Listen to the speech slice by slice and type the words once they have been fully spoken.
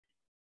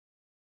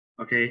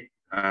Okay,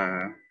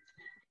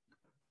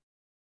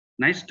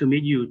 nice to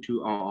meet you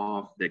to all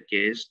of the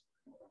guests.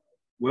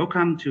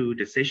 Welcome to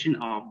the session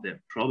of the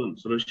problem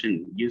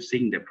solution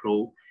using the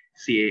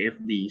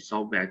ProCAFD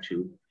software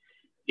tool.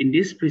 In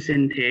this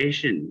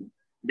presentation,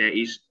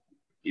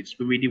 it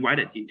will be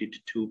divided into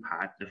two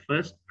parts. The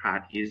first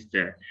part is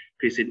the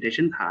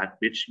presentation part,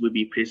 which will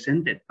be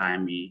presented by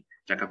me,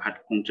 Jakkraphat,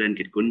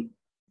 Kogncharoenkitkul.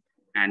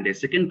 And the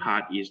second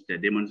part is the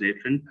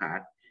demonstration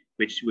part,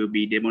 which will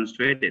be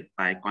demonstrated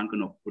by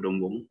Kornkanok,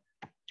 Udomwong.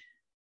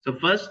 So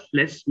first,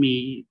 let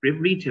me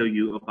briefly tell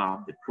you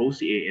about the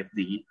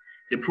ProCAFD.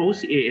 The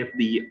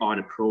ProCAFD, or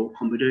the Pro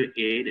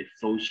Computer-Aided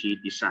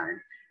Flowsheet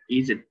Design,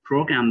 is a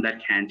program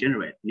that can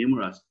generate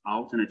numerous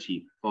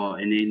alternatives for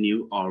any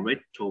new or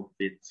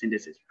retrofit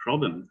synthesis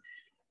problem,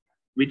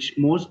 which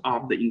most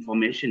of the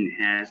information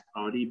has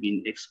already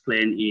been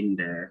explained in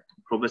the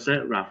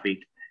Professor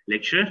Rafik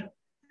lecture.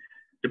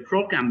 The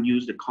program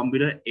uses the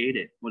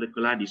computer-aided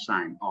molecular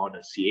design, or the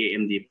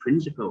CAMD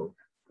principle,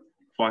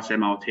 for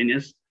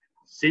simultaneous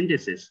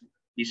synthesis,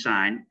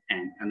 design,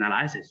 and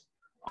analysis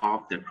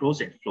of the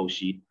process flow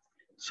sheet.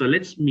 So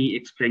let me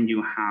explain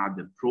you how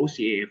the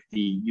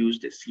ProCAFD use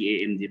the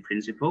CAMD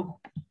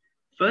principle.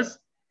 First,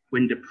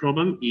 when the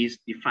problem is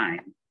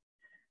defined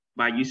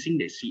by using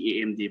the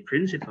CAMD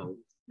principle,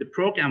 the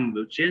program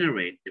will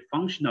generate the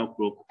functional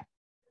group,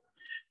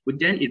 but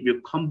then it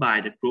will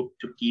combine the group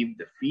to give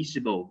the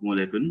feasible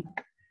molecule,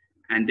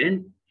 and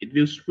then it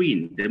will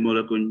screen the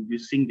molecule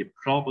using the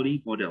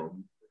probability model.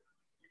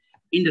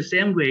 In the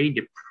same way,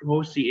 the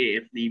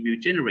ProCAFD will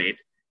generate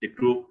the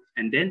group,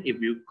 and then it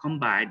will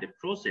combine the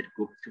process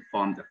group to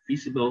form the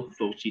feasible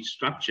flowsheet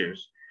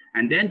structures.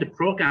 And then the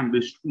program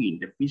will screen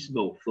the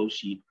feasible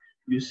flowsheet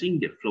using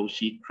the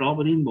flowsheet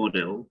probability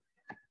model.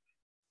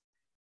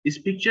 This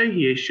picture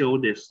here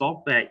shows the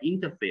software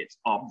interface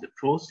of the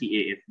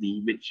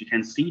ProCAFD, which you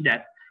can see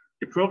that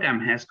the program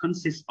has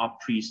consists of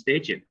three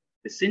stages: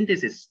 the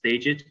synthesis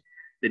stage,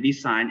 the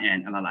design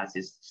and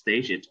analysis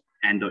stage,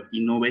 and the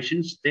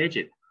innovation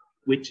stage,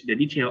 which the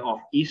detail of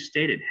each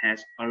stage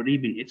has already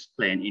been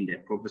explained in the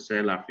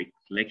Professor Rafik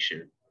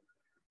lecture.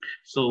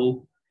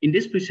 So in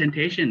this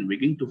presentation, we're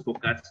going to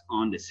focus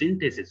on the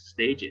synthesis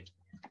stage.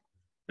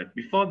 But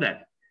before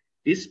that,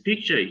 this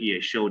picture here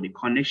shows the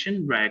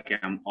connection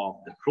diagram of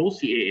the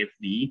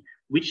ProCAFD,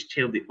 which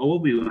tells the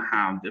overview of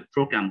how the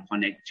program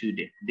connects to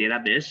the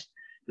database,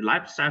 the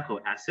life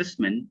cycle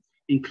assessment,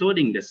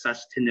 including the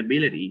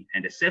sustainability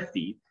and the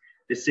safety,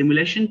 the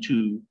simulation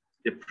to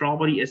the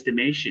probability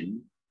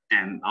estimation,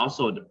 and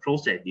also the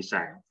process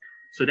design.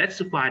 So that's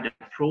why the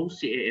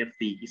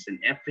ProCAFD is an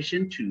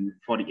efficient tool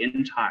for the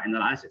entire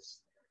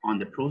analysis on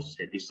the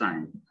process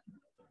design.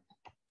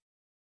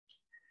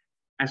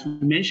 As we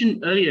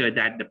mentioned earlier,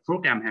 that the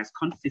program has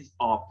consists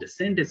of the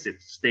synthesis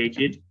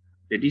stage,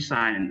 the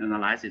design and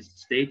analysis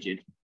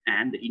stage,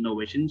 and the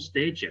innovation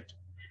stage.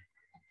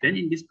 Then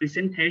in this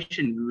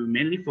presentation, we will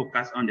mainly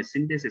focus on the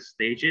synthesis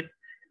stage,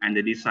 and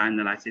the design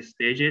analysis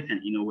stage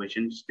and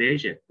innovation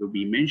stage will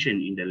be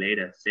mentioned in the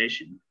later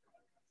session.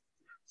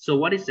 So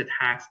what is the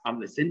task of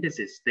the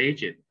synthesis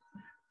stage?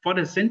 For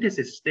the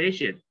synthesis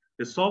stage,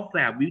 the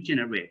software will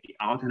generate the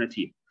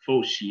alternative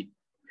flow sheet,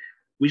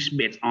 which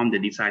based on the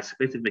design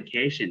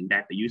specification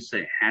that the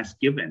user has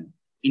given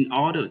in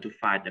order to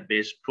find the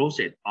best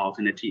process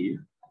alternative.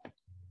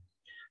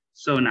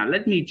 So now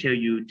let me tell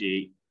you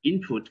the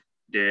input,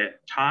 the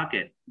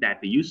target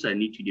that the user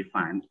need to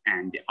define,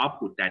 and the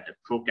output that the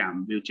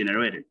program will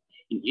generate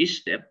in each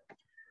step.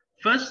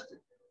 First,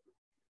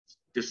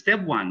 the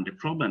step one, the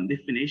problem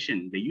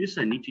definition, the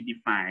user need to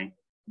define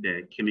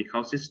the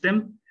chemical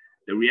system,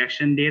 the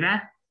reaction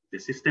data, the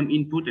system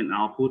input and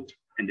output,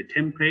 and the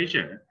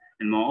temperature.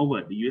 And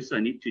moreover, the user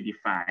need to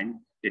define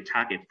the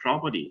target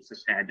properties such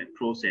as the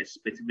process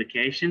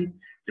specification,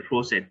 the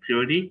process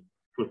purity,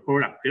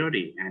 product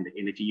purity, and the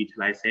energy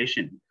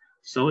utilization.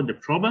 So the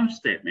problem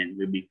statement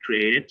will be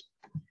created.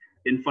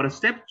 Then for the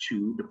step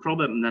two, the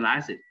problem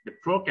analysis, the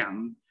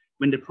program,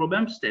 when the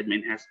problem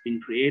statement has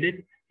been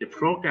created, the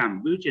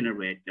program will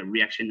generate the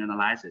reaction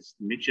analysis,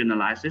 mixture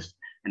analysis,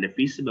 and the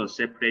feasible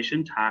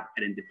separation type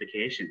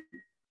identification.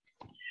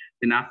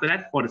 Then after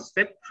that, for the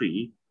step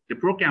three, the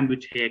program will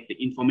take the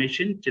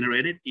information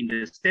generated in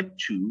the step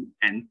two,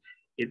 and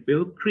it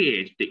will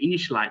create the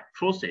initialized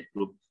process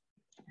group.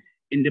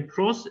 In the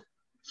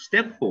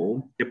step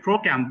four, the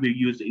program will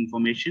use the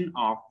information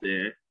of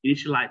the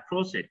initialized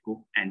process group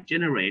and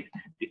generate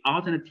the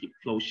alternative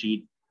flow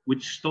sheet,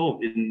 which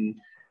stored in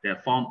the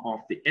form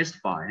of the S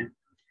file.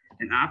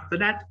 And after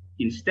that,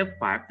 in step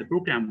five, the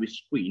program will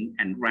screen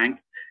and rank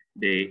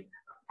the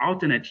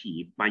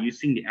alternative by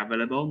using the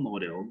available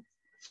model.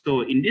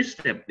 So in this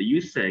step, the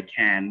user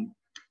can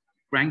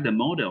rank the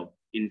model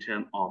in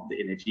terms of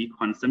the energy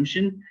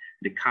consumption,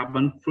 the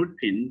carbon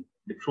footprint,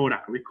 the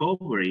product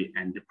recovery,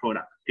 and the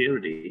product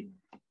purity.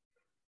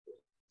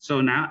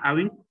 So now I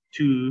want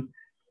to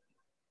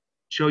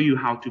show you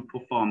how to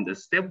perform the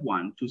step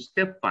 1 to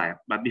step 5.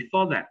 But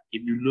before that,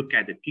 if you look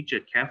at the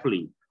picture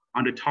carefully,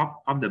 on the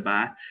top of the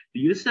bar, the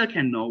user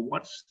can know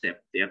what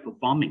step they are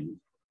performing.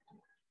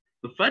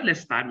 But first,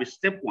 let's start with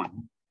step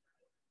one.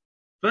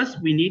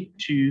 First, we need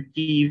to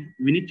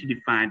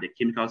define the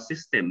chemical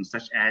system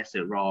such as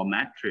the raw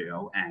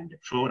material and the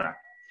product.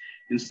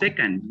 And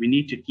second, we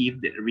need to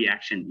give the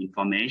reaction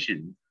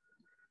information.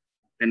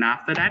 Then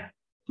after that,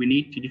 we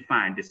need to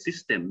define the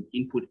system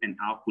input and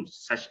output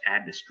such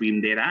as the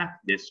stream data,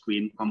 the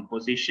stream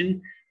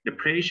composition, the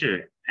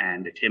pressure,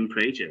 and the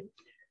temperature.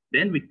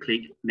 Then we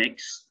click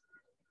next.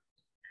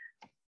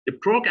 The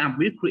program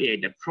will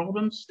create the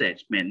problem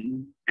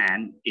statement,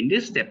 and in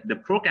this step, the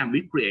program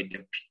will create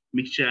the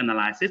mixture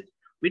analysis,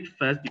 which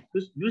first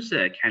the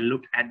user can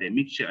look at the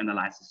mixture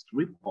analysis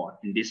report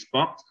in this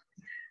box.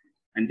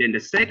 And then the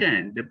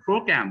second, the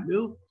program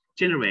will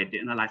generate the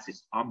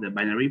analysis of the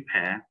binary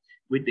pair,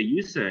 which the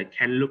user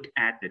can look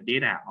at the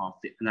data of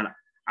the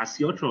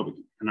azeotropic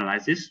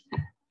analysis,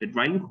 the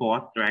drying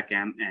cost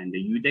diagram, and the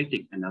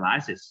eudectic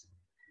analysis.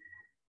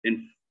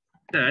 Then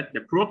third,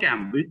 the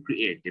program will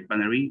create the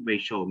binary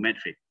ratio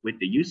metric, which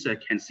the user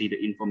can see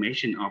the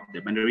information of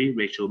the binary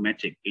ratio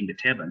metric in the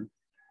table.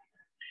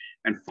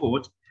 And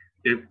fourth,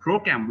 the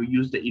program will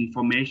use the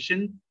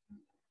information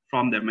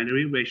from the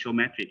binary ratio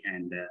metric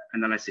and the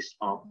analysis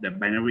of the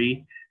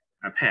binary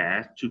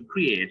pair to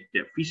create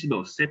the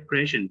feasible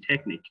separation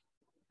technique.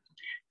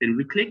 Then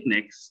we click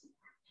next.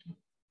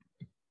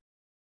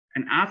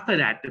 And after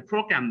that, the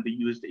program will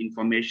use the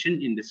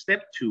information in the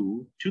step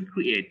 2 to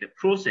create the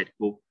process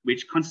group,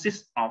 which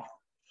consists of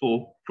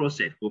 4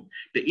 process groups: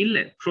 the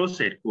inlet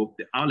process group,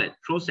 the outlet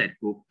process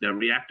group, the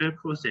reactor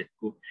process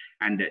group,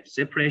 and the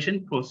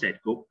separation process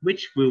group,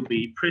 which will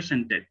be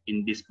presented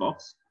in this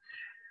box.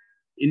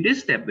 In this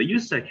step, the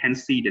user can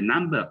see the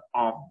number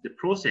of the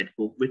process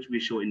group, which we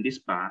show in this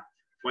bar.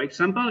 For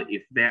example,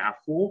 if there are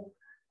 4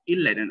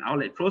 inlet and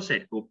outlet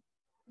process group,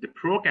 the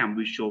program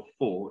will show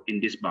 4 in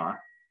this bar.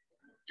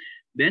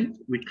 Then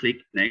we click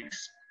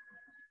next.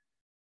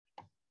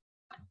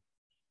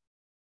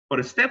 For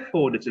the step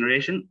 4, the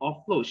generation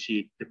of flow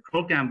sheet, the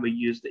program will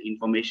use the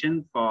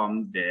information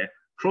from the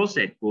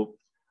process group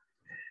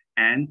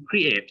and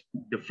create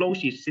the flow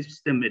sheet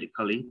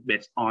systematically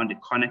based on the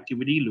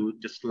connectivity rule,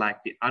 just like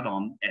the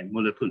atom and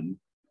molecule.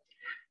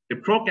 The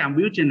program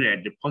will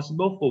generate the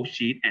possible flow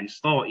sheet and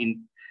store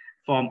in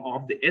form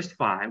of the S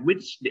file,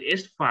 which the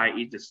S file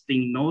is the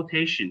string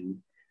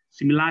notation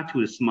similar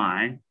to the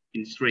smile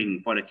in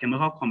string for the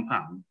chemical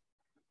compound.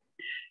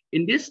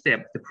 In this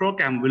step, the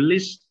program will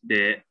list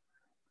the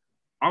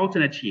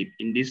alternative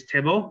in this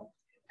table,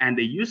 and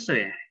the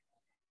user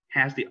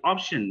has the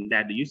option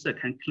that the user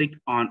can click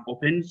on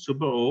Open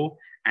Super O,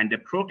 and the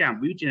program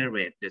will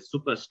generate the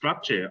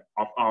superstructure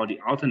of all the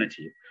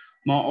alternatives.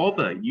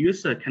 Moreover,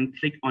 user can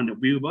click on the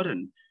View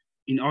button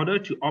in order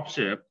to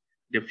observe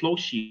the flow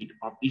sheet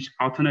of each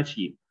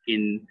alternative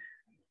in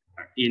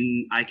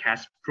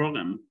ICAS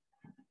program.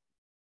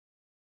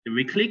 Then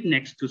we click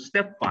next to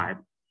step 5.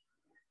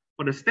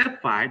 For the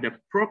step 5, the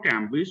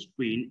program will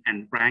screen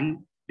and rank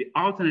the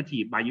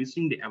alternative by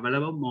using the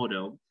available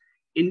model.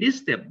 In this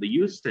step, the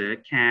user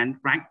can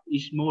rank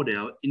each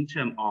model in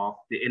terms of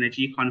the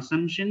energy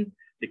consumption,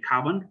 the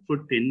carbon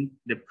footprint,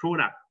 the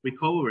product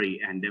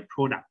recovery, and the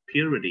product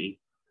purity.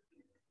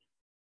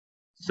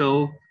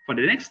 So for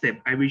the next step,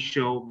 I will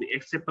show the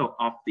example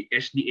of the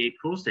HDA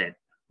process,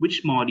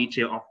 which more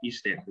detail of each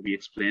step will be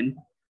explained.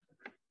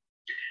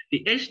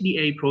 The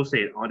HDA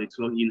process, or the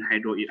toluene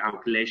hydroxide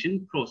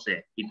alkylation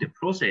process, is the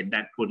process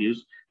that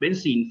produces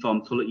benzene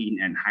from toluene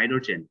and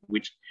hydrogen,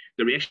 which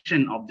the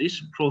reaction of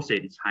this process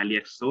is highly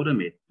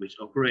exothermic, which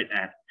operates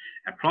at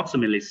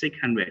approximately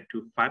 600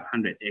 to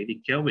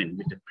 580 Kelvin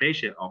with a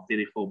pressure of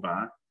 34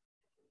 bar.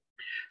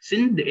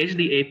 Since the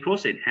HDA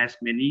process has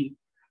many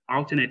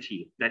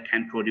alternatives that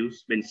can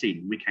produce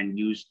benzene, we can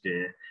use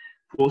the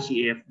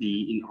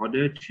ProCAFD in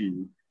order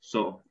to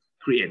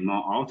create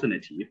more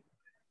alternatives.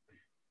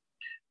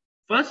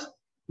 First,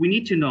 we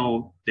need to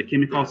know the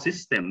chemical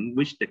system,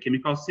 which the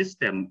chemical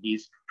system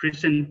is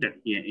presented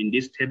here in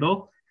this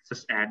table,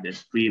 such as the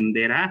stream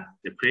data,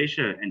 the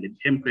pressure, and the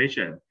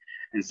temperature.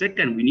 And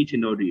second, we need to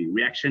know the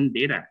reaction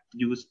data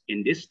used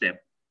in this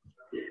step.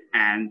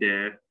 And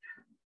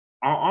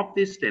all of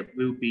this step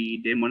will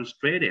be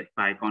demonstrated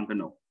by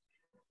Kornkanok.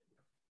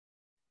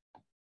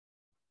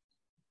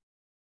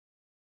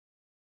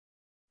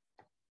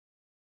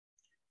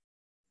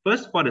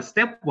 First, for the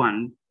step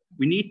 1,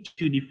 we need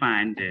to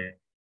define the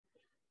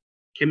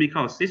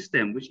chemical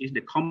system, which is the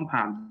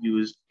compound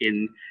used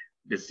in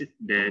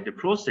the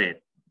process.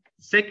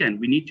 Second,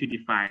 we need to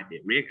define the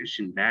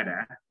reaction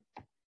data.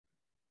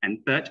 And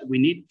third, we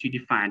need to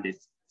define the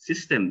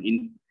system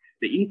in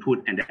the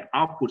input and the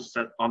output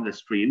of the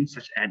stream,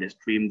 such as the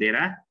stream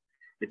data,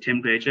 the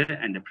temperature,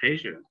 and the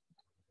pressure.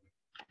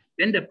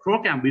 Then the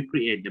program will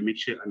create the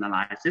mixture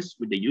analysis,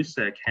 where the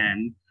user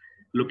can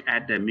look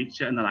at the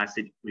mixture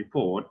analysis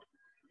report.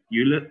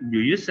 Your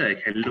user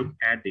can look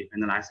at the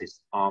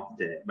analysis of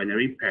the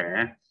binary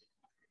pair.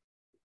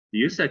 The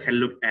user can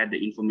look at the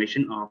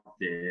information of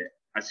the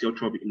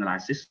azeotropic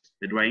analysis,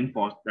 the drying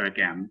force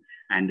diagram,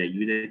 and the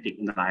eudectic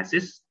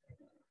analysis.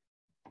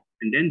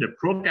 And then the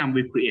program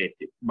will create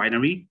the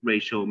binary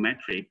ratio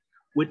metric,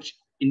 which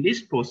in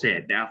this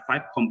process, there are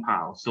 5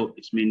 compounds. So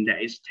it means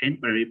there is 10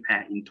 binary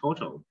pairs in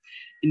total.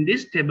 In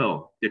this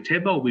table, the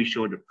table will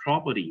show the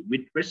property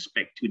with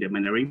respect to the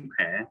binary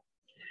pair.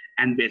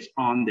 And based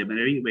on the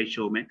binary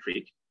ratio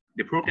metric,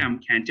 the program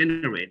can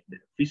generate the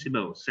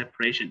feasible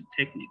separation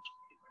technique.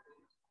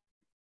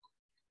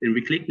 Then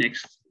we click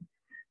next.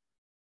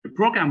 The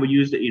program will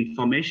use the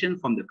information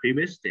from the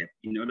previous step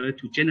in order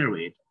to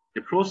generate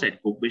the process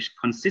group, which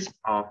consists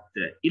of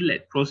the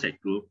inlet process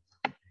group,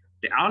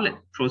 the outlet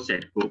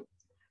process group,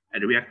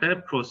 and the reactor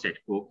process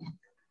group.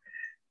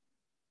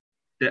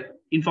 The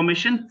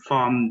information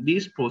from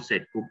this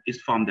process group is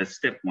from the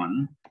step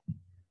 1.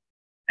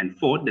 And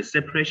fourth, the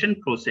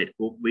separation process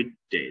group with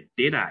the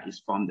data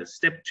is from the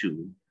step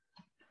 2.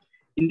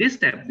 In this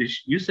step, the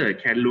user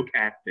can look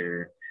at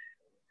the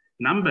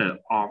number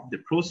of the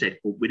process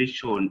group, which is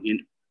shown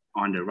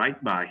on the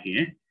right bar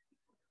here.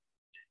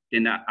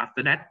 Then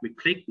after that, we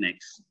click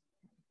next.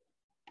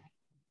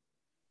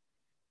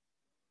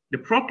 The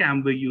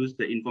program will use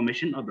the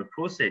information of the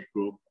process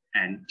group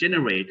and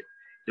generate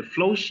the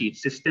flow sheet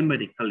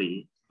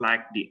systematically,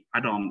 like the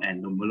atom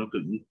and the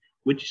molecule,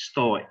 which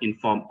store in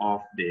form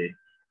of the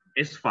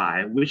S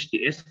file, which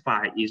the S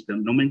file is the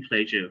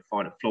nomenclature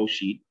for the flow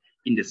sheet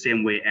in the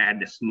same way as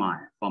the SMILE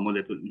for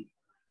molecule.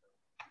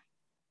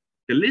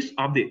 The list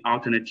of the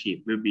alternative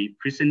will be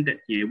presented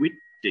here, which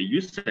the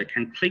user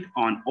can click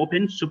on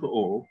Open Super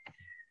O,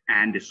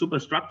 and the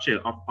superstructure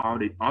of all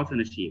the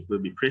alternative will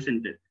be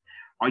presented.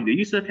 Or the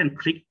user can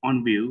click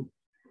on View,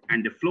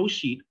 and the flow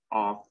sheet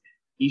of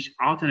each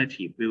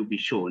alternative will be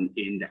shown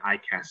in the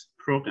ICAS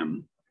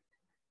program.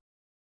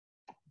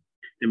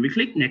 Then we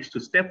click next to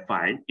step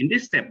 5. In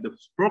this step, the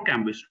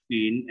program will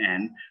screen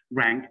and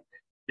rank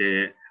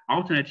the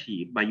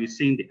alternative by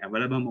using the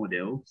available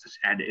model, such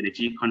as the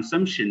energy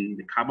consumption,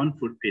 the carbon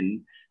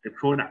footprint, the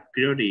product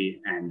purity,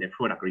 and the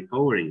product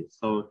recovery.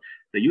 So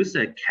the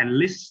user can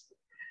list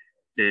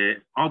the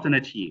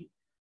alternative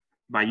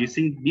by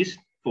using this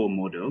 4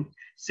 model.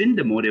 Since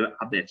the model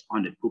updates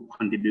on the group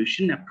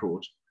contribution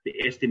approach,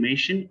 the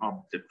estimation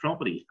of the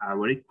property are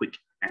very quick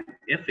and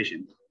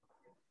efficient.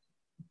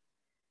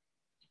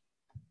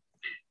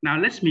 Now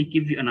let me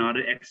give you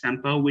another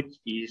example, which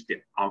is the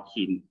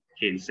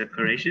alkene-cane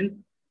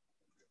separation.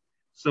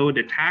 So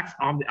the task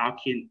of the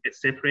alkene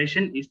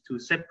separation is to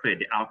separate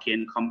the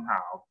alkane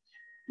compound,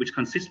 which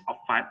consists of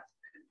 5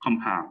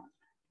 compounds: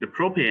 the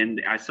propane,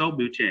 the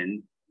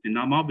isobutane, the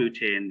normal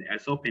butane, the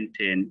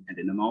isopentane, and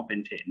the normal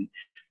pentane,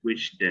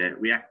 which the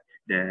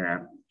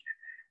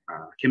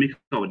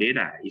chemical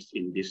data is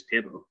in this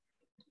table.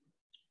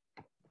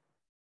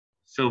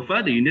 So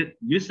further, the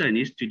user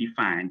needs to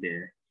define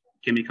the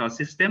chemical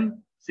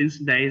system. Since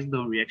there is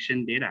no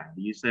reaction data,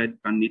 the user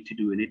don't need to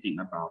do anything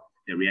about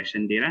the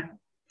reaction data.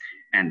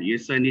 And the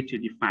user need to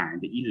define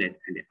the inlet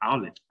and the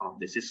outlet of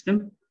the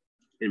system.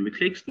 Then we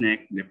click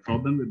next, the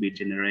problem will be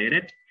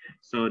generated.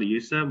 So the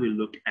user will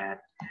look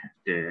at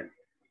the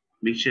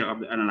mixture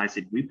of the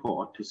analysis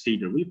report to see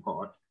the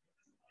report.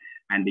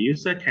 And the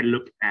user can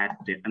look at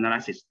the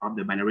analysis of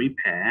the binary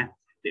pair,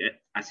 the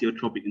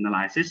azeotropic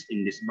analysis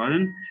in this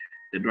button,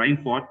 the drawing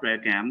force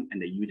diagram,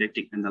 and the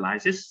eudectic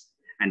analysis.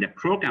 And the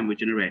program will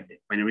generate the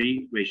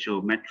binary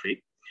ratio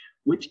metric,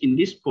 which in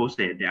this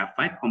process, there are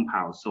 5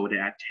 compounds. So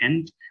there are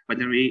 10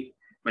 binary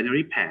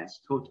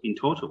pairs in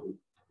total.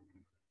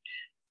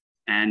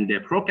 And the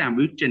program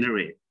will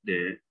generate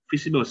the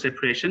feasible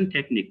separation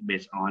technique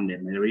based on the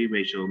binary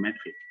ratio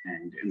metric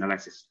and the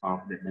analysis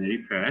of the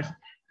binary pairs.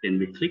 Then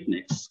we click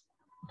next.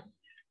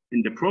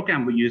 And the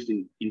program will use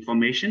the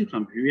information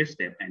from previous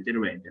step and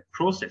generate the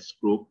process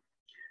group.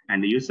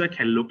 And the user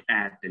can look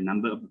at the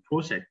number of the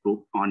process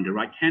group on the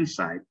right-hand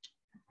side.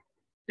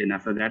 Then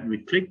after that, we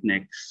click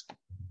next.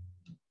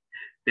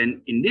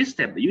 Then in this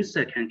step, the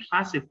user can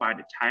classify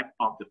the type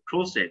of the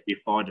process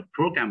before the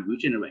program will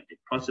generate the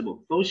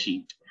possible flow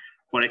sheet.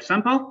 For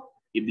example,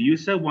 if the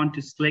user wants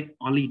to select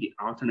only the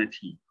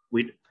alternative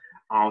with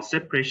our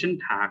separation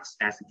tags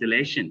as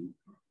installation,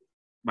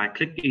 by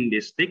clicking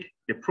this tick,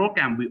 the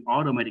program will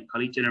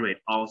automatically generate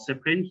all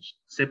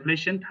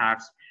separation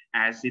tags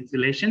as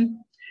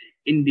installation.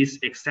 In this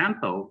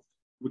example,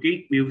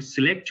 we will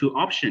select 2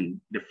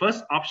 options. The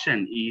first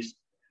option is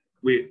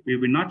we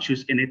will not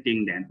choose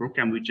anything, then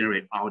program will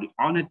generate all the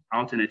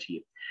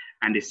alternative.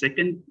 And the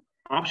second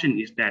option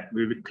is that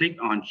we will click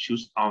on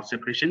choose all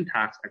separation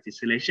tags as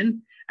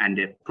distillation, and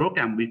the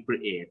program will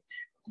create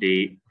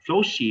the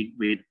flow sheet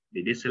with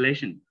the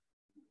distillation.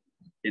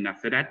 Then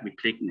after that, we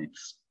click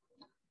next.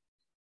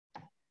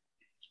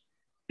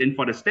 Then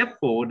for the step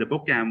 4, the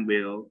program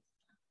will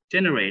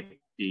generate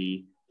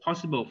the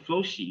possible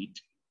flow sheet.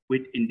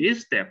 In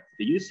this step,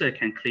 the user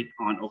can click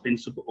on Open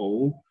Super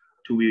O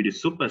to view the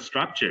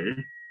superstructure.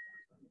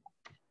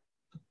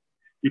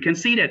 You can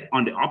see that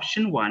on the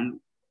option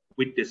 1,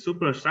 with the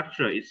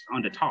superstructure is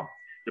on the top,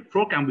 the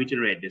program will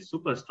generate the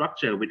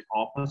superstructure with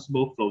all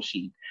possible flow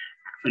sheet.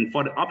 And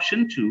for the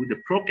option 2,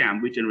 the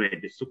program will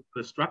generate the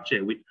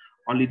superstructure with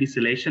only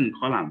distillation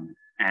column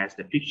as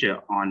the picture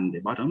on the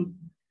bottom.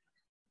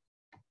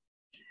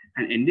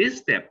 And in this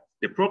step,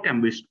 The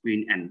program will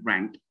screen and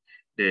rank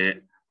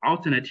the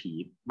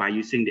alternative by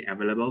using the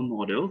available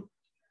model.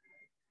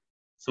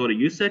 So the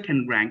user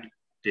can rank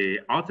the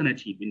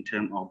alternative in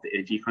terms of the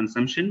energy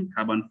consumption,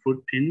 carbon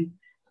footprint,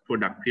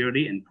 product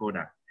purity, and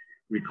product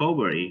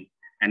recovery.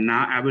 And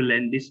now I will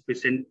lend this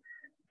presentation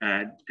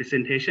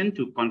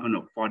to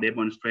Kornkanok for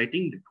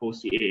demonstrating the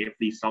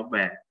ProCAFD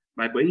software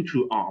by going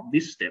through all of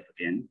this step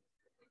again.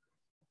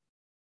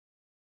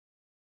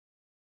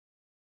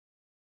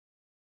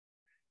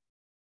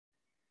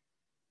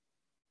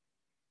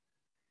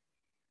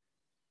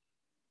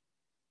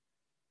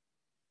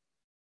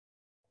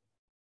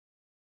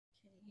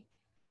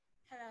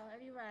 Hello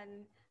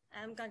everyone,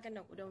 I'm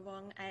Kornkanok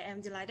Udomwong. I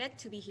am delighted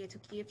to be here to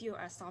give you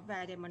a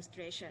software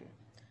demonstration.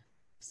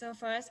 So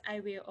first, I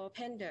will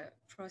open the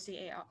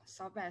ProCAFD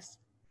software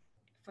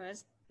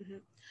first.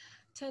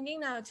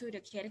 Turning now to the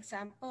case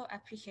example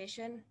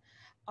application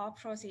of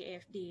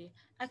ProCAFD.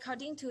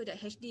 According to the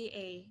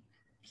HDA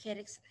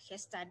case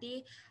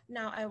study,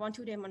 now I want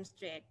to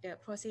demonstrate the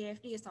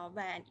ProCAFD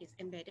software and its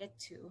embedded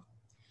tool.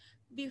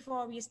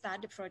 Before we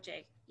start the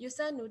project,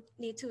 users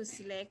need to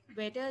select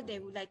whether they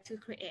would like to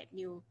create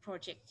new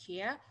project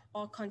here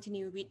or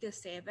continue with the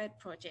saved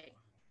project.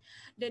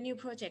 The new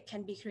project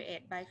can be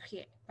created by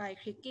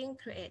clicking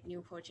Create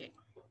New Project.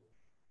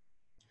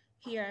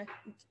 Here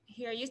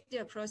is the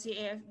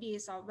ProCAFD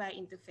software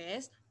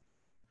interface.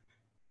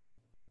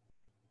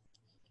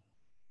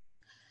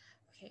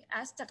 Okay,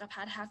 as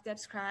Jakkraphat has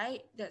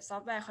described, the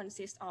software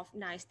consists of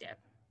 9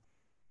 steps,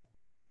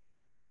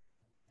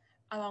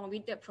 along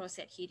with the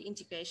process heat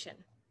integration.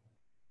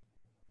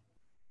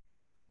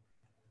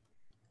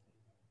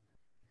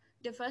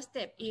 The first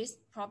step is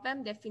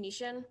problem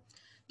definition.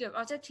 The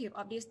objective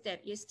of this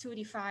step is to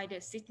define the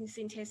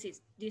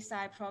synthesis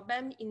design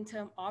problem in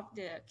terms of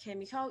the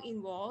chemical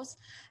involved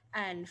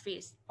and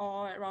feed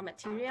or raw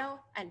material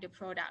and the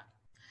product.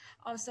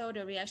 Also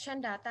the reaction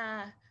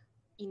data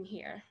in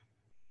here.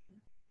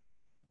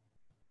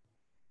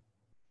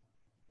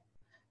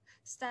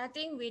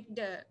 Starting with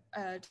the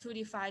to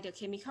define the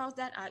chemicals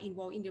that are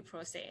involved in the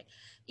process.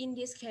 In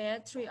this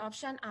case, 3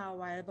 options are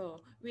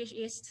available, which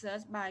is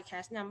search by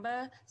case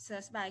number,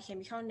 search by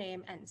chemical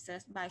name, and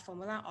search by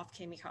formula of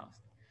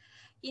chemicals.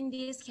 In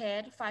this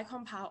case, 5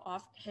 compounds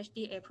of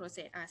HDA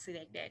process are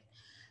selected.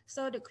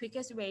 So the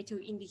quickest way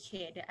to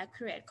indicate the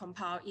accurate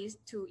compound is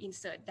to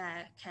insert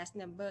the case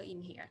number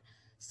in here.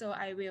 So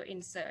I will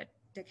insert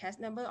the case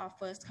number of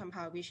first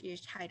compound, which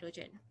is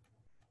hydrogen.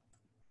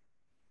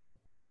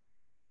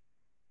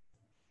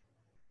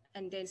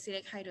 And then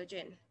select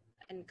hydrogen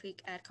and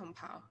click add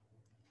compound.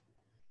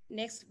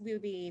 Next will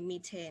be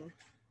methane.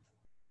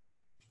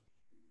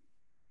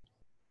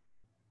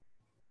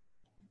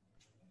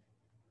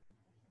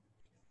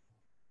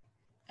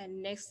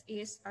 And next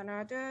is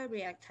another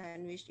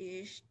reactant, which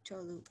is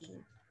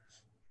toluene.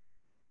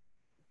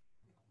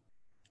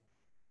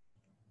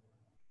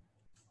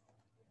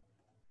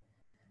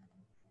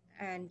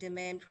 And the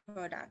main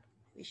product,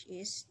 which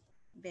is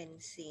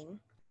benzene.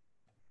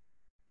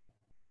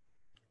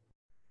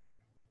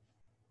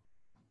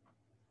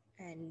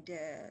 And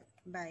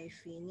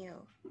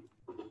biphenyl.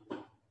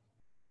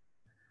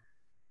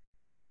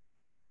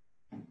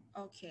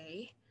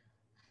 Okay.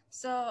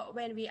 So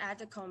when we add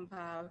the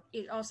compound,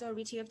 it also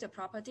retrieves the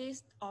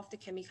properties of the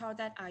chemical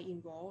that are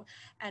involved.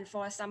 And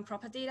for some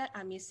property that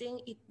are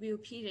missing, it will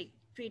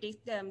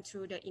predict them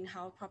through the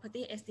in-house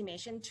property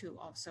estimation tool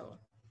also.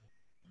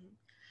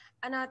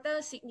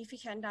 Another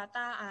significant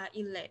data are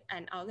inlet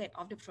and outlet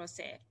of the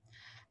process.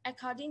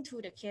 According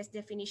to the case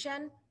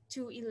definition,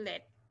 2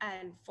 inlet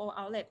and 4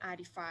 outlet are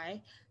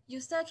defined.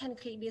 User can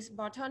click this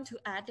button to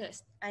add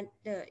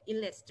the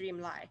inlet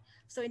streamline.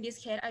 So in this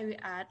case, I will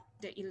add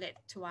the inlet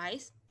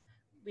twice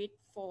with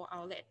 4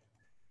 outlets.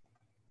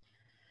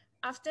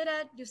 After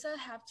that, user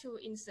have to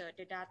insert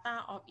the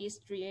data of each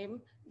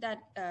stream that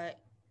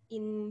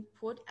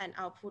input and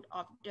output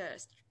of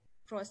the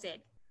process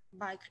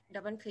by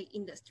double-click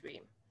in the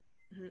stream.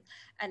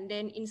 And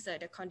then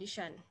insert the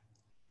condition.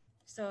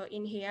 So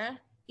in here,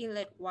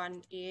 inlet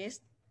 1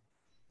 is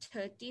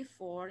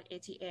 34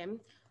 atm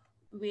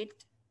with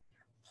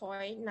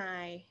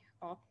 0.9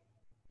 of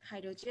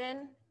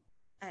hydrogen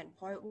and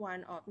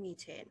 0.1 of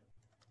methane.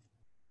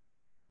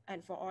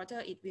 And for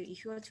order, it will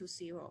equal to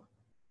 0.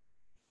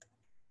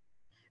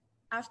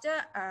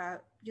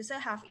 After user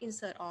have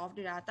insert all of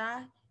the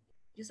data,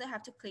 user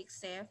have to click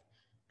save,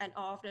 and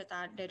all of the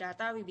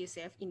data will be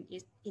saved in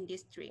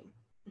this stream.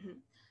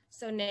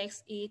 So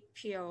next is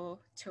pure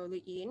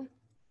toluene.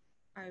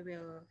 I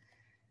will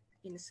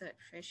insert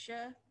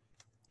pressure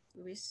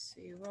with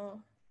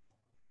 0.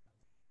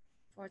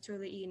 For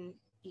toluene,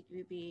 it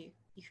will be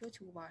equal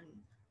to 1.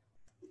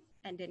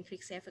 And then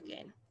click save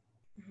again.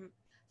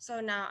 So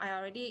now I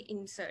already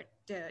insert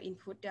the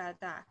input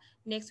data.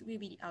 Next will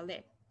be the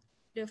outlet.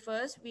 The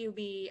first will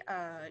be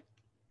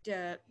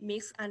the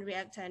mix and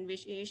reactant,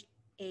 which is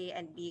A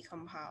and B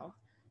compound.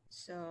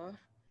 So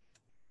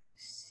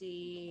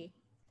C,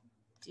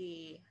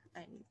 D,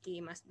 and E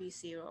must be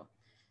 0.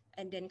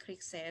 And then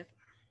click save.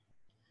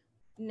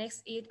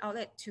 Next is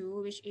outlet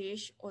 2, which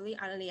is only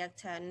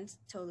unreactant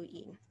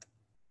toluene.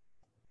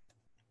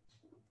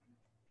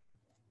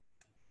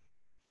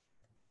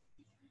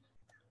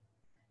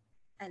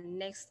 And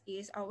next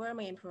is our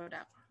main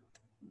product,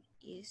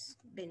 is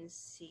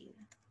benzene.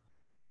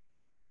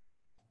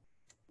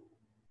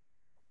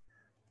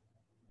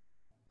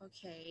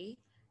 Okay,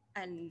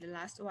 and the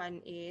last one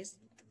is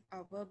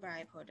our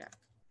byproduct.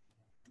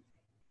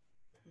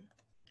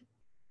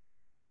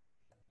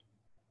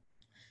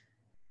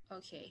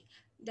 Okay,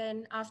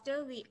 then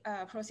after we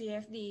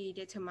ProCAFD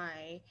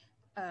determine,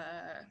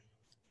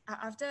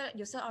 after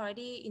user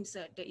already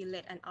insert the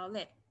inlet and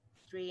outlet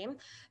stream,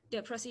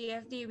 the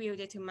ProCAFD will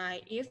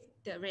determine if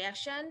the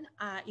reaction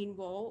are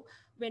involved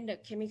when the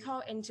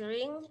chemical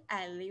entering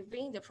and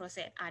leaving the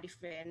process are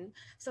different.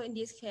 So in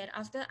this case,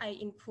 after I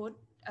input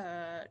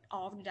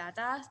all the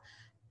data,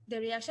 the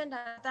reaction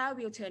data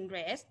will turn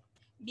red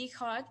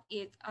because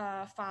it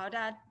found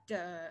that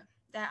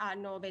there are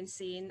no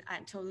benzene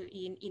and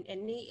toluene in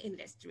any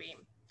inlet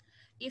stream.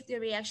 If the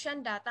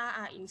reaction data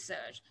are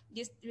inserted,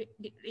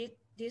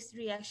 this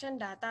reaction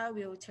data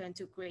will turn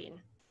to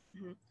green.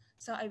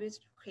 So I will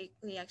click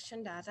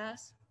reaction data.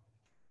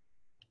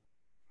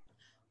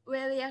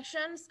 Where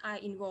reactions are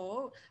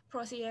involved,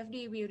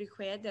 ProCAFD will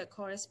request the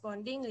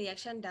corresponding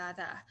reaction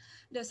data.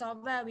 The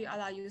software will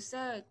allow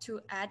user to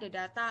add the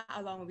data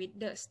along with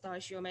the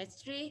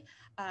stoichiometry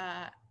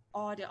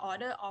or the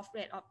order of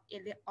rate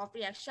of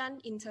reaction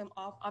in terms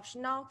of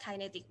optional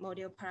kinetic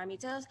model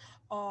parameters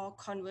or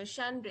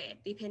conversion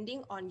rate,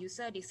 depending on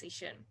user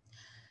decision.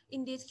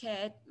 In this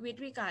case, with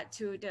regard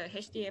to the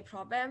HDA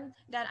problem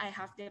that I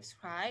have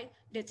described,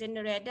 the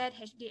generated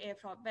HDA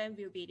problem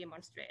will be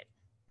demonstrated.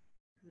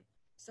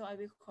 So I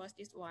will close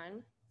this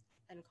one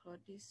and close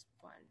this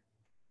one.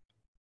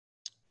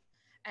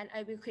 And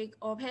I will click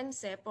Open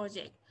Save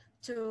Project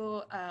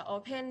to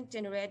open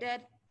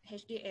generated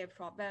HDA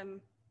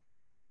problem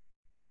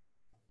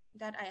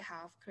that I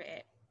have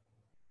created.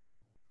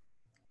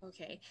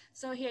 Okay,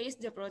 so here is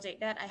the project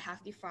that I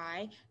have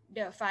defined.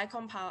 The 5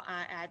 compounds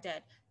are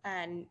added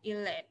and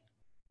inlet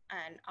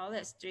and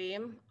outlet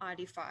stream are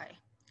defined.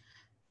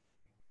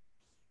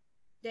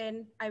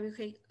 Then I will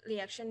click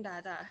reaction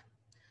data.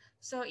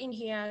 So in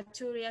here,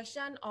 2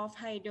 reactions of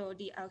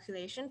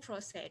hydrodealkylation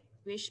process,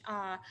 which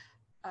are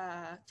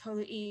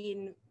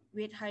toluene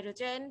with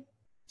hydrogen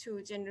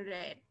to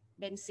generate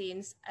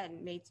benzenes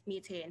and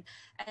methane.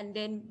 And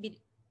then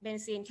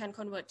benzene can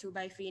convert to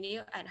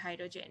biphenyl and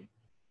hydrogen.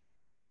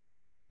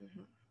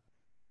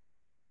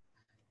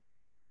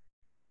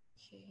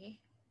 Okay.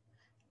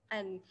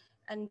 And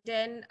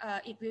then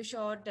it will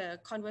show the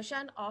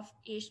conversion of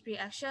each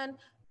reaction.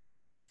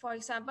 For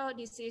example,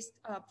 this is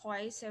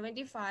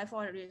 0.75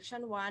 for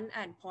reaction 1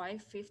 and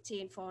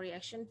 0.15 for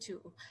reaction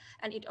 2.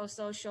 And it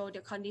also shows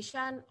the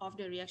condition of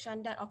the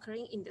reaction that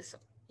occurring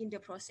in the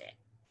process.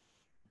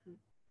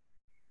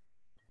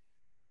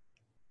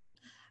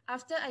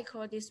 After I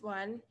close this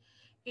one,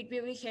 it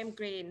will become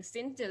green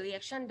since the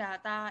reaction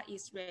data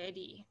is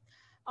ready.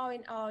 All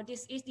in all,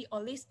 this is the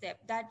only step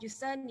that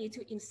user need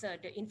to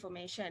insert the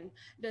information.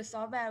 The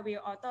software will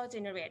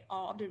auto-generate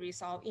all of the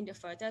results in the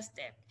further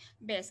step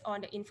based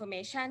on the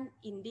information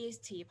in these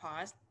 3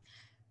 parts.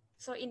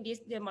 So in this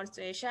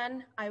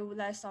demonstration, I would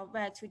like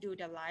software to do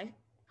the live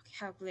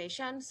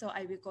calculation. So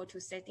I will go to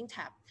Setting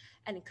tab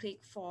and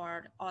click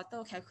for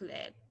Auto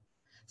Calculate.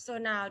 So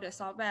now the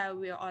software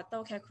will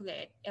auto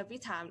calculate every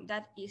time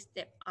that each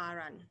step are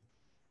run.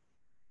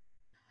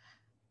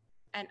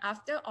 And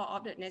after all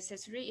of the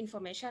necessary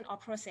information or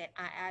process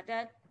are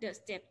added, the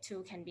step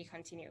 2 can be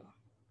continued.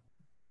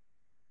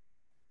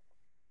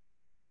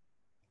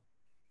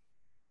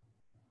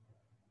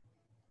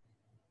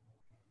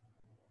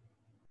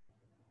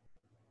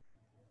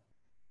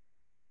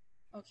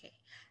 Okay.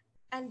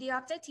 And the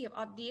objective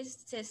of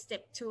this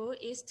step 2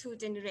 is to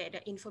generate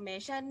the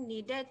information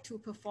needed to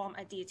perform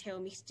a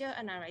detailed mixture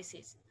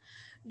analysis.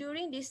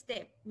 During this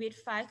step, with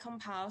 5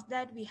 compounds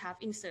that we have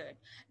inserted,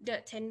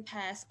 the 10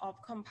 pairs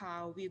of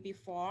compounds will be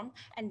formed,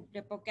 and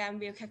the program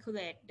will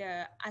calculate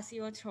the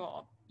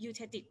azeotrope,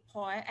 eutectic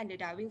point, and the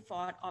driving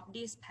force of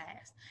these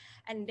pairs,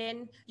 and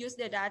then use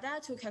the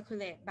data to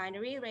calculate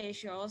binary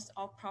ratios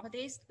of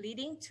properties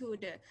leading to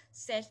the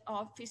set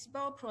of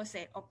feasible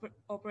process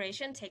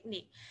operation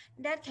technique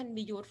that can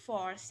be used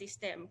for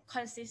system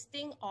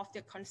consisting of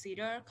the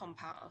considered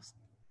compounds.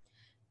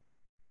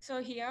 So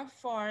here,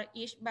 for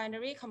each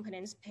binary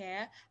components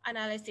pair,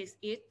 analysis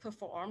is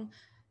performed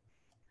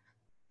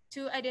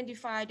to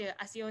identify the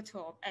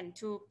azeotrope and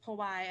to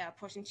provide a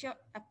potential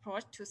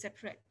approach to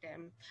separate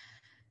them.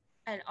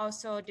 And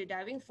also the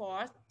driving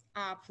force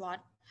are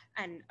plot,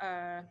 and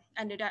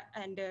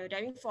the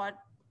driving force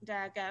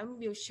diagram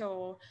will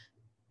show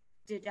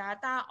the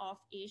data of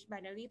each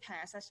binary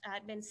pair, such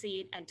as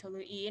benzene and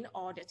toluene,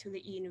 or the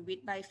toluene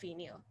with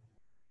biphenyl.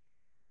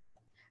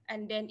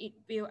 And then it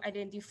will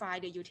identify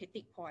the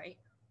eutectic point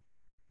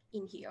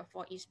in here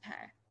for each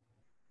pair.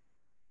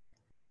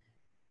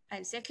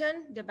 And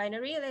second, the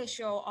binary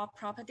ratio of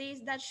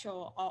properties that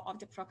show all of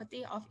the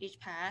property of each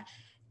pair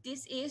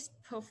This is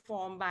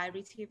performed by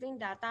retrieving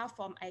data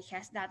from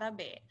ICAS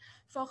database.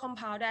 For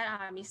compounds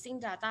that are missing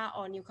data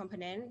or new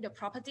component, the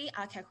properties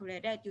are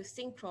calculated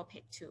using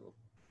ProPET2.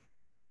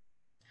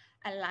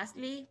 And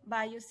lastly,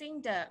 by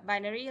using the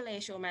binary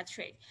ratio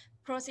matrix,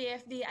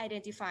 ProCAFD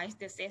identifies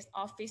the set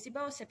of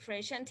feasible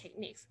separation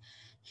techniques.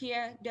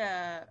 Here,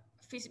 the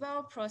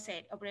feasible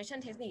process operation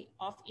technique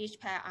of each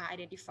pair are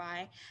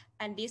identified,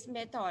 and this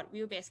method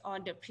will based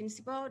on the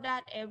principle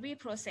that every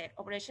process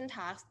operation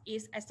task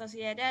is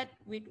associated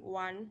with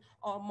one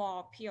or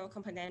more pure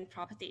component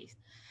properties.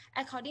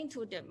 According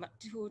to the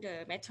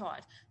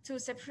method, to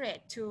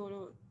separate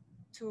two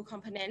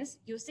components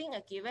using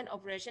a given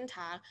operation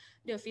task,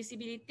 the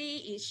feasibility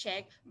is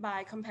checked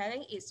by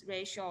comparing its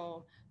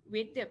ratio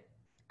with the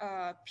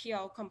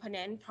pure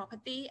component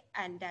property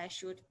and their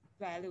should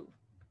value.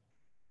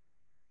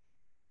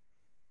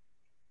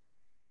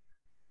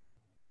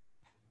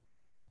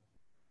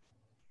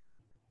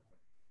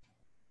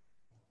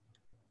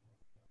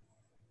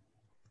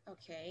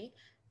 Okay,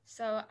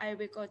 so I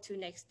will go to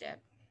next step.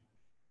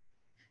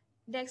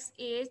 Next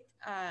is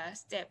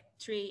step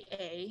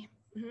 3A.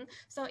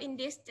 So in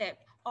this step,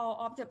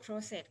 all of the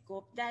process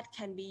group that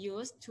can be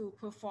used to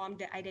perform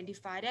the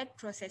identified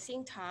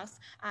processing tasks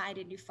are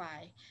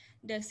identified.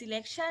 The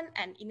selection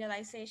and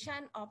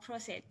initialization of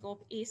process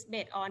group is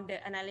based on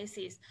the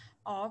analysis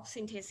of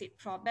synthesis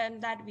problem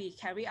that we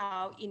carry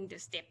out in the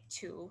step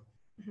 2.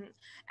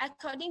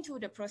 According to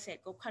the process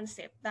group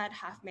concept that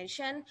I have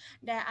mentioned,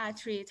 there are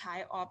 3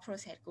 types of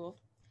process group.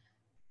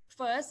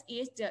 First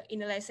is the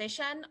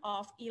initialization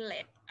of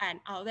inlet and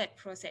outlet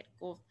process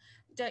group.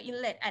 The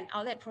inlet and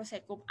outlet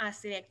process group are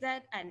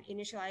selected and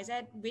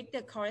initialized with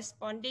the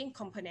corresponding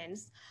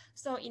components.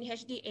 So in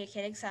HDA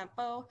case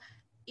example,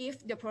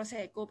 if the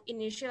process group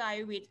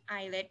initialized with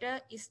I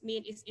letter, it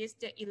means it is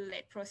the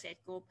inlet process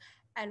group.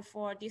 And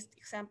for this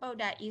example,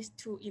 that is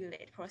 2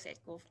 inlet process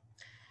group.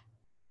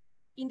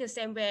 In the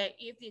same way,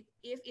 if it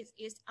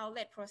is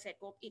outlet process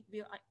group, it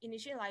will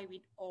initialize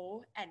with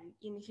O, and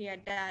in here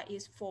there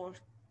is 4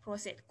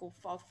 process group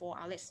for 4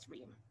 outlet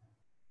stream.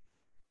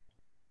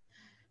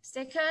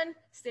 Second,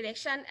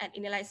 selection and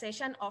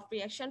initialization of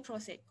reaction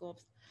process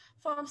groups.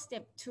 From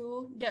step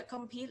 2, the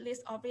complete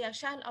list of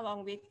reactions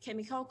along with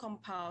chemical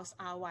compounds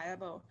are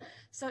viable.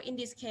 So in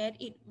this case,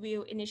 it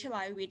will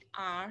initialize with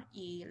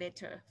RE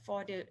letter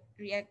for the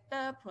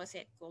reactor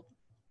process group.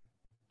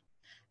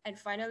 And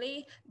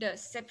finally, the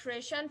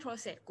separation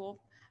process group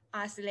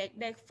are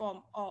selected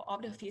from all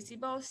of the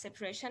feasible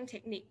separation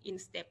technique in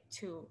step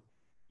 2.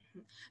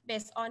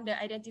 Based on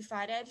the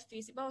identified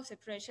feasible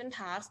separation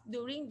tasks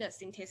during the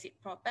synthesis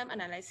problem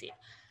analysis.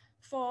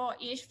 For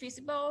each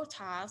feasible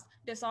task,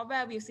 the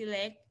software will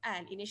select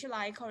and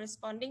initialize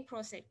corresponding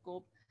process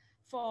group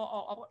for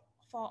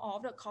all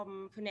the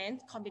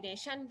component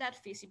combination that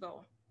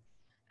feasible.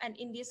 And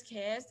in this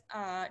case,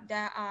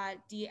 there are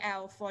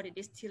DL for the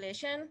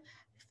distillation,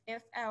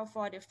 FL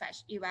for the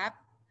fast evap,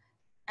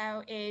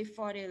 LA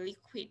for the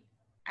liquid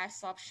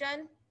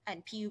absorption,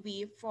 and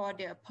PV for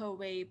the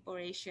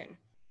pervaporation.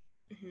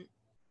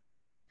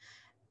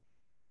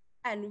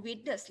 And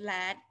with the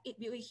slash, it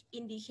will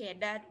indicate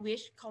that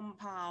which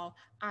compound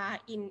are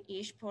in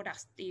each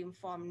product stream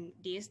from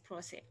this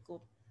process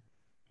group.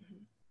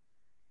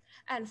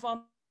 And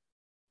from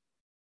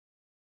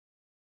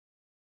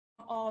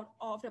all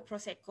of the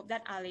process group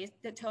that are listed,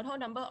 the total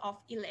number of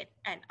inlet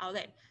and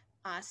outlet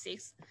are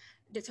 6.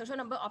 The total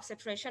number of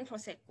separation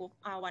process group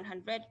are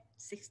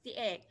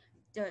 168.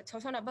 The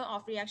total number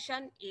of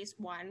reaction is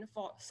 1,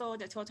 so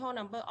the total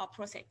number of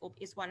process group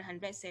is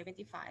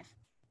 175.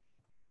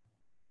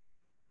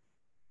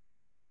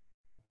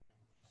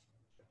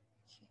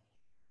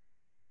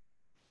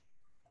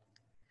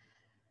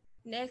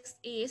 Next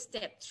is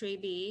step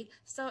 3B.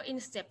 So in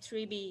step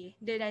 3B,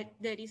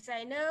 the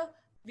designer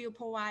will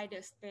provide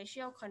the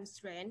special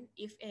constraint,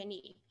 if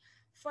any.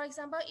 For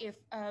example, if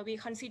we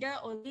consider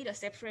only the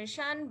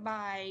separation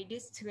by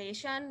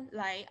distillation,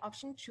 like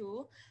option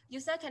 2,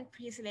 user can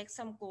pre-select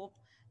some group.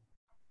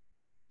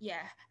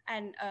 Yeah,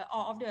 and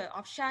all of the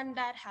options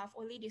that have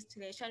only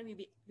distillation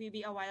will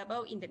be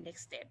available in the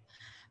next step.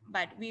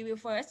 But we will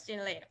first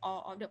generate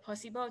all of the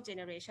possible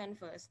generation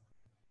first.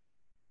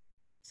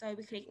 So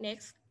we click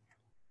next.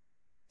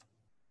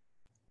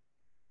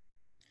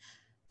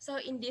 So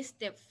in this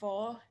step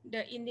 4,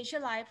 the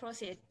initialized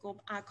process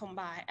group are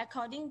combined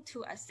according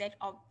to a set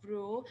of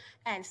rules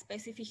and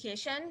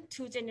specification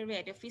to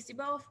generate a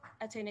feasible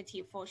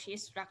alternative for sheet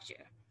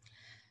structure.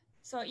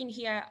 So in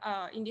here,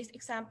 in this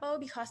example,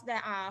 because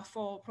there are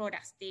 4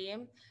 product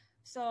streams,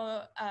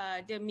 so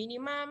the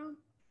minimum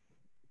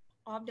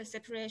of the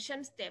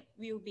separation step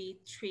will be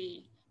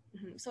 3.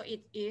 So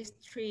it is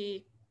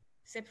 3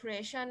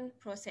 separation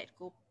process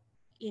group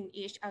in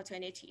each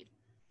alternative.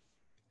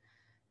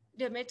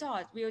 The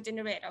method will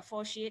generate a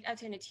 4-sheet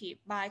alternative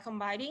by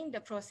combining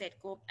the process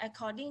group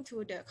according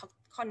to the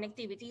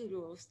connectivity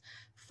rules.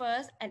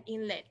 First, an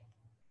inlet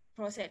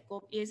process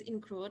group is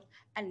included,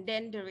 and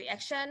then the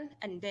reaction,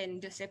 and then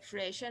the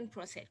separation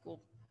process group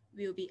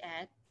will be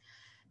added.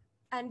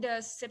 And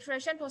the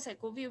separation process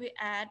group will be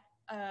added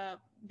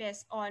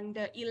based on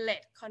the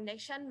inlet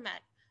connection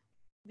map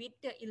with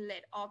the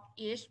inlet of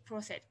each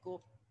process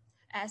group,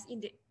 as in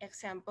the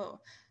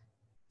example.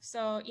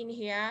 So in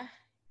here,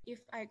 if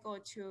I go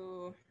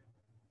to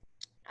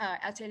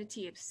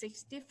alternative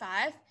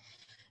 65,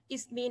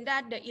 it means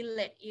that the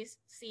inlet is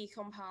C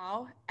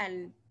compound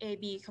and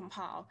AB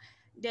compound.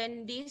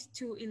 Then these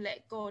two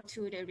inlet go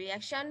to the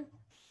reaction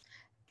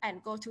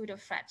and go to the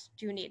flat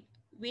unit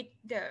with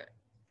the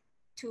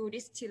two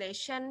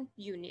distillation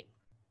unit.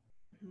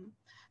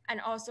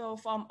 And also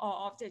from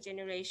all of the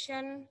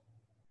generation,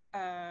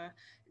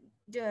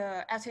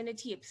 the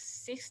alternative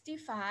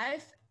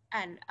 65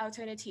 and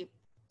alternative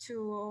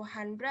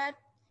 200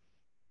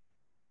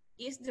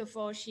 is the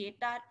flow sheet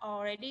that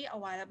already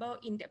available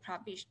in the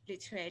published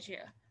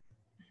literature.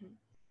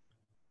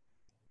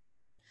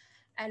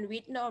 And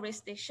with no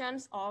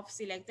restrictions of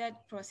selected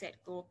process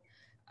group,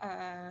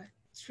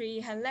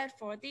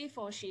 340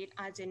 flow sheets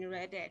are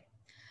generated.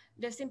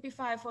 The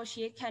simplified flow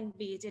sheet can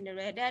be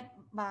generated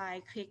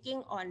by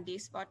clicking on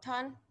this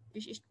button,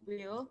 which is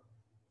view.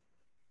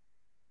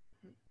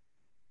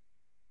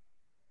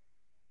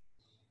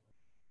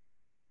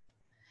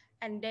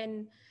 And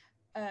then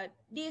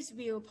this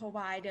will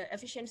provide the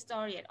efficient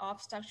storage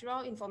of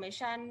structural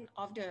information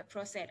of the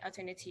process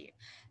alternative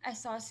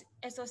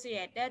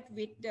associated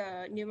with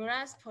the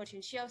numerous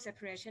potential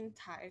separation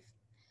types.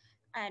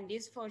 And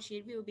this flow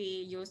sheet will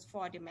be used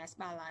for the mass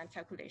balance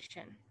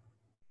calculation.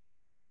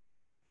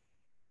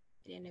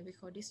 Then we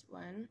call this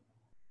one.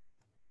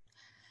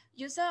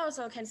 User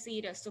also can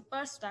see the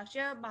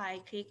superstructure by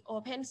click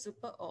open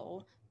Super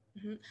O.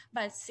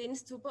 But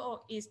since Super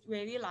O is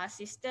very large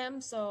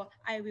system, so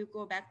I will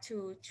go back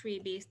to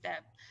 3B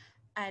step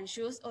and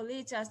choose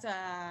only just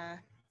a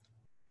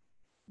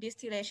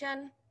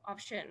distillation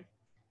option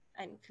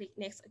and click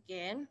next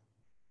again.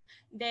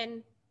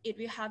 Then it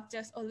will have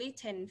just only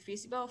 10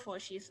 feasible flow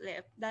sheets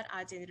left that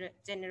are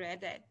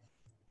generated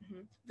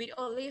with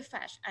only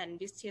fetch and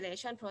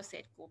distillation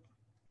process group.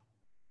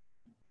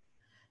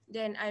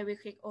 Then I will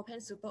click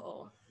open Super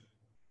O.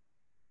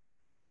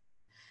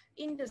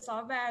 In the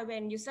software,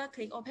 when user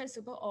click open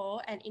Super O,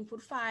 an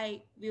input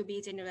file will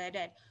be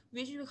generated,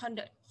 which will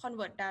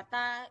convert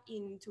data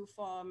into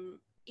form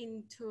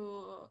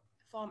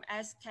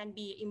as can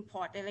be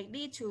imported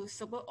directly to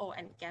Super O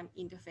and GAM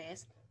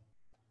interface.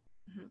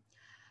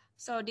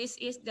 So this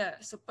is the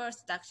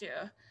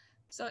superstructure.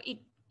 So it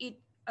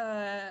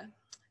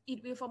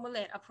will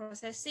formulate a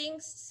processing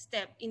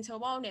step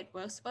interval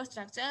network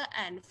superstructure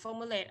and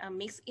formulate a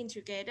mixed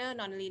integrator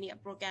nonlinear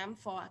program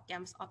for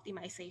GAM's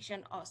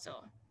optimization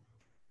also.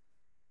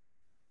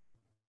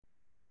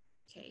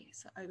 Okay,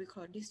 so I will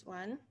close this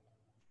one.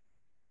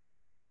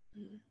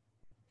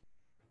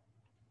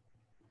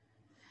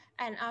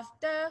 And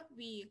after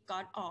we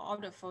got all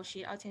of the flow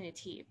sheet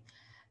alternative,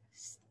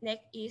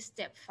 next is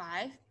step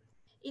 5.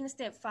 In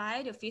step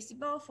 5, the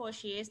feasible flow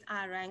sheets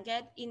are ranked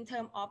in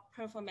terms of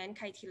performance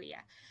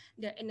criteria,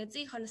 the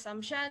energy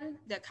consumption,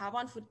 the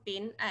carbon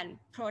footprint, and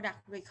product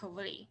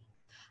recovery.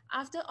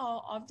 After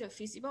all of the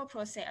feasible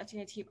process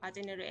alternatives are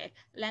generated,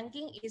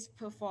 ranking is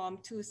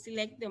performed to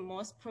select the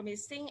most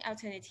promising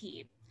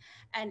alternative.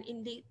 And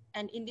in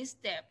this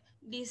step,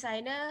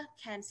 designer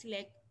can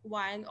select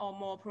one or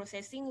more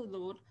processing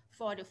route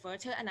for the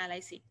further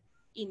analysis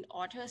in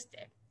other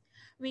step.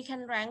 We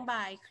can rank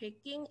by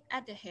clicking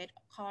at the head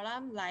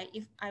column, like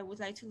if I would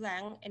like to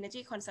rank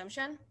energy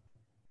consumption,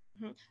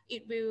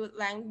 it will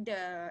rank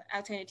the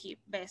alternative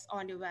based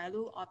on the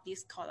value of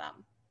this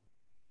column.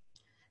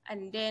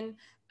 And then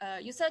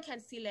user can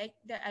select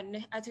the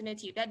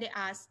alternative that they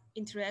are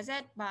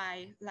interested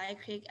by right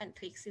click and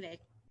click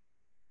select.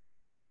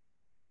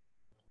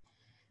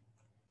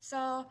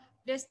 So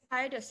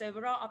despite the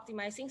several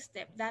optimizing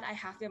steps that I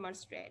have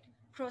demonstrated,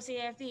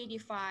 ProCAFD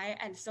define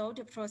and solve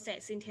the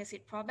process synthesis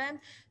problem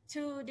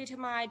to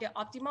determine the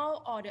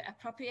optimal or the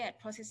appropriate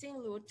processing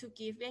route to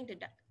given the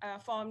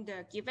from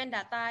the given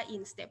data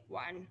in step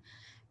 1.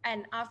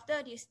 And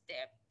after this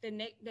step, the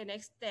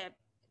next step,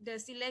 the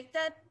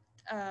selected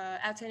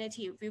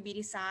alternative will be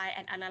designed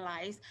and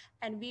analyzed,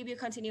 and we will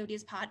continue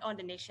this part on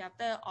the next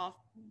chapter of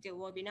the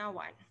webinar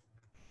 1.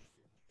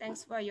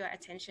 Thanks for your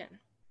attention.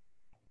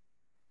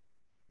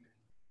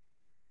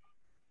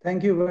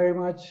 Thank you very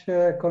much,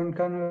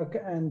 Kornkanok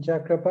and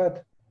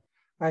Jakkraphat.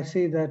 I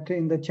see that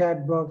in the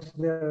chat box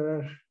there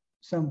are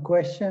some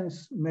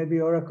questions. Maybe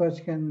Oracle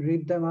can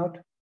read them out.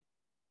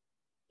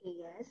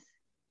 Yes.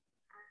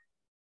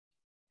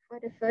 For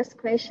the first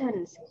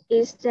question,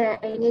 is there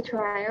any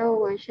trial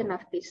version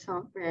of this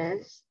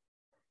software?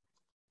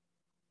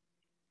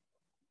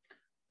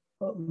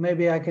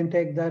 Maybe I can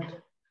take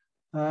that.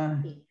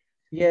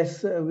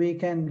 Yes, we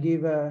can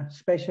give a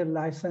special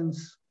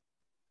license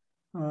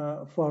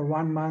for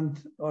 1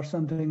 month or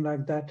something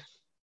like that.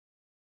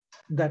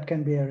 That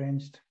can be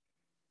arranged.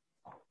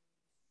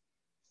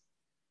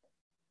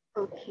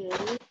 Okay,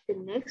 the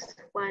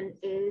next one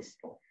is,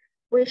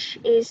 which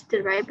is the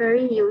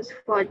library used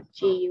for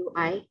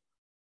GUI?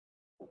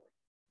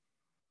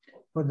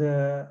 For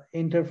the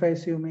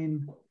interface, you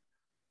mean?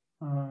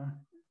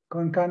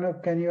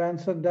 Kornkanok, can you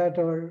answer that,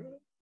 or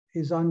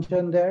is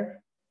Anjan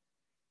there?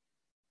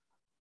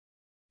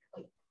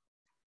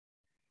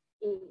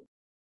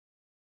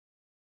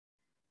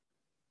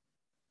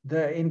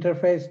 The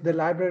interface, the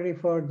library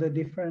for the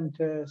different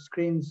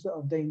screens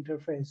of the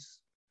interface,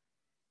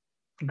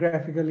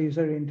 graphical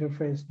user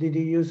interface. Did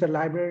you use a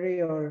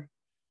library, or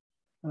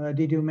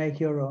did you make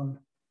your own?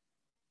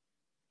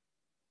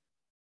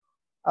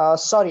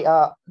 Sorry,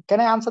 can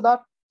I answer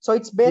that? So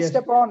it's based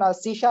Yes. upon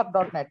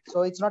C#.NET.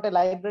 So it's not a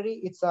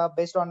library. It's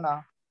based on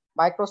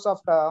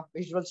Microsoft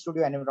Visual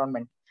Studio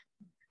environment.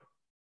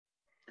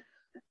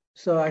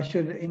 So I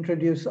should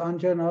introduce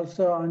Anjan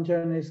also.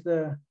 Anjan is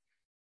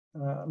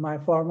my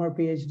former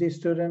PhD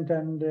student,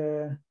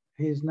 and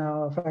he's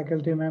now a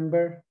faculty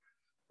member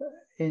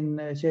in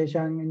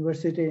Zhejiang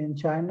University in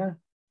China.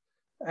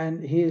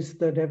 And he's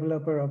the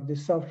developer of the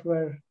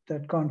software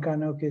that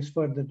Kornkanok is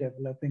further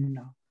developing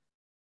now.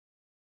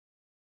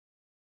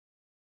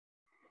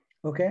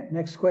 Okay,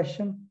 next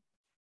question.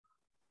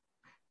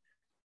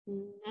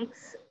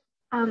 Next,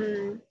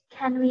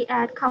 can we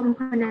add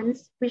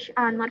components which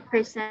are not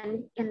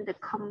present in the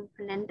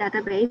component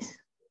database?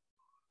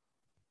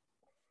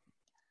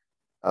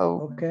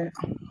 Oh, Okay,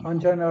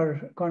 Anjan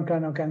or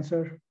Kornkanok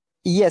answer.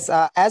 yes,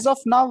 as of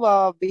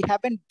now, we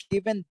haven't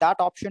given that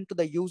option to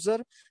the user,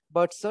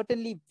 but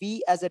certainly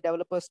we as a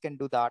developers can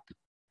do that.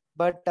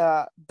 But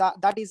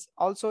that is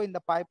also in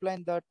the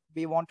pipeline, that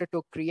we wanted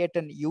to create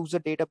a user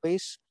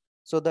database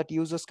so that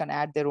users can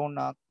add their own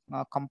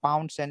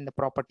compounds and the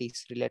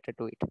properties related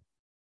to it.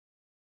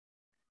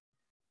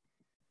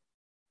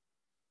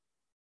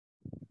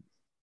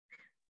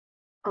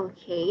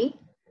 Okay.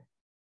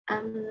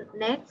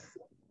 Next,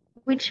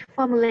 which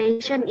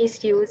formulation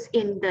is used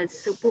in the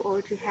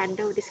SuperO to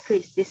handle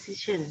discrete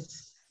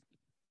decisions?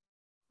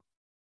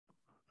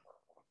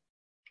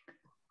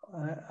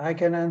 I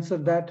can answer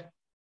that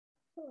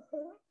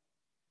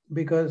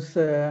because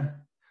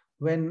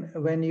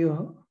when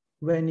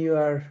you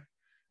are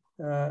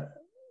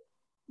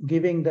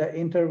giving the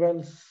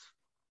intervals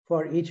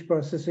for each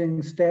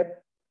processing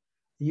step,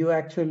 you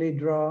actually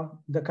draw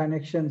the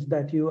connections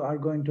that you are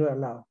going to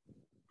allow.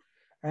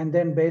 And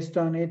then based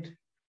on it,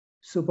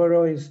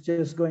 SuperO is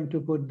just going to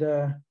put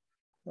the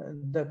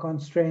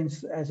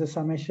constraints as a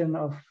summation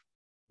of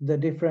the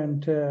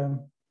different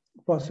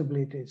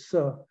possibilities.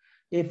 So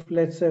if,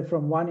 let's say,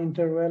 from one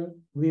interval,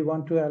 we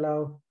want to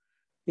allow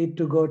it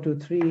to go to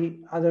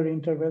 3 other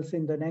intervals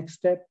in the next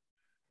step,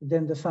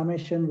 then the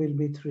summation will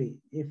be 3.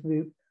 If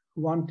we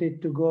want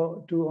it to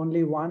go to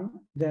only 1,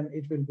 then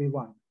it will be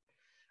 1.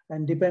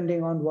 And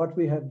depending on what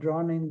we have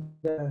drawn in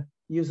the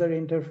user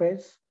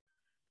interface,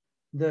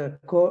 the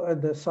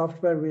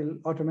software will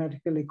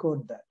automatically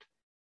code that.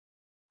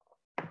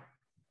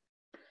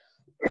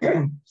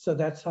 So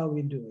that's how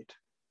we do it.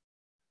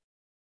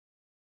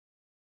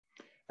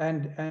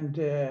 And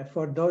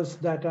for those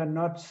that are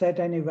not set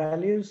any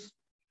values,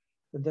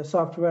 the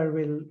software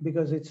will,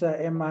 because it's a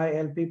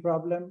MILP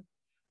problem,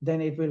 then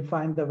it will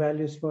find the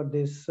values for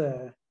this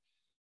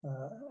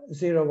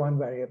 0, 1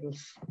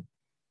 variables.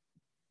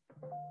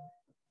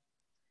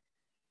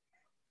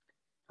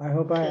 I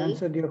hope I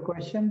answered your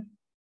question.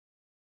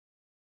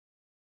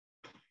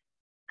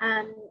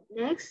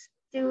 Next,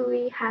 do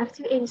we have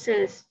to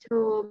insert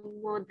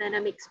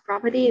thermodynamics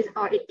properties,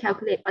 or it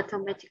calculates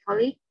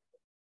automatically?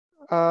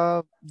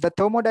 The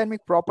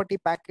thermodynamic property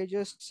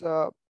packages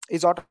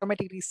is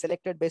automatically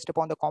selected based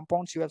upon the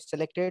compounds you have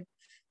selected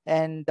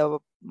and the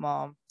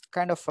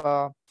kind of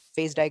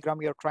phase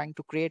diagram you're trying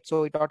to create.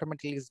 So it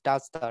automatically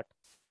does that.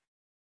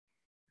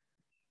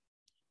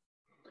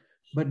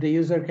 But the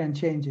user can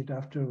change it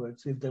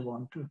afterwards if they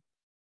want to.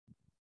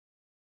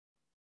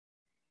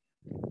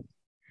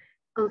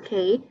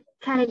 Okay.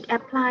 Can it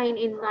apply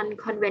in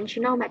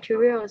non-conventional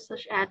materials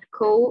such as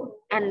coal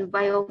and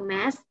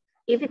biomass?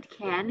 If it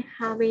can,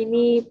 how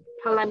many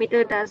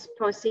parameters does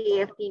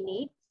ProCAFD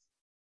need?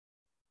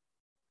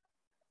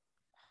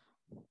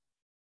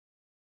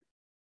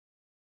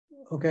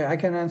 Okay, I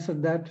can answer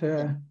that.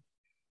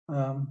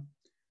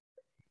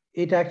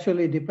 It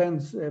actually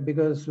depends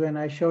because when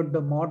I showed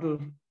the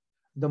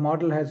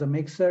model has a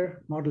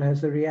mixer, model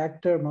has a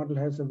reactor, model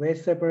has a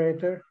waste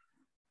separator,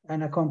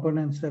 and a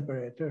component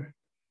separator.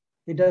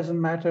 It doesn't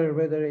matter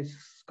whether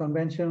it's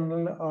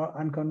conventional or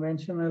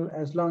unconventional,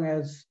 as long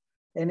as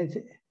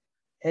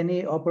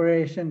any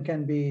operation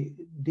can be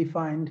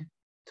defined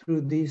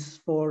through these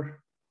 4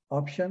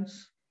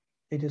 options,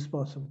 it is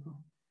possible.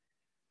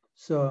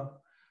 So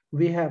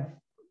we have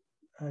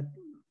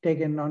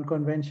taken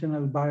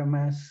non-conventional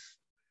biomass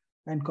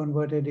and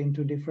converted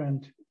into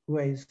different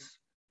ways.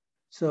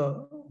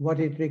 So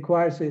what it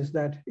requires is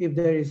that if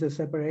there is a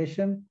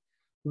separation,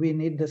 we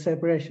need the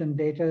separation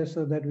data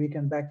so that we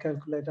can back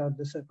calculate out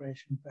the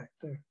separation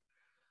factor.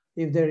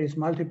 If there is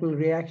multiple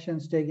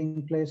reactions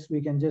taking place,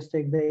 we can just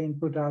take the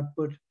input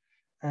output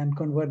and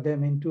convert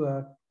them into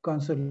a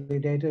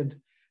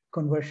consolidated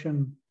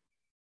conversion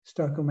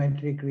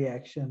stoichiometric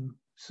reaction,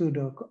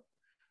 pseudo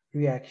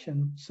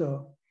reaction.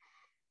 So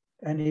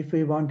And if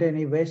we want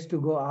any waste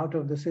to go out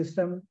of the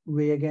system,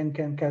 we again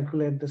can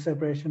calculate the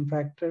separation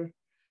factor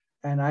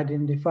and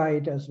identify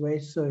it as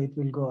waste, so it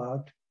will go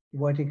out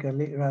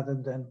vertically rather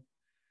than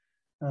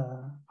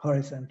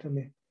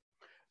horizontally.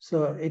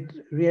 So it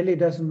really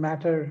doesn't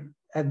matter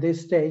at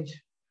this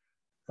stage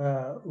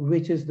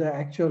which is the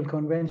actual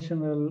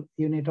conventional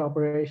unit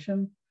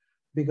operation,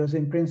 because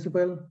in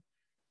principle,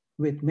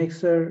 with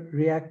mixer,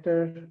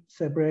 reactor,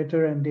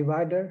 separator, and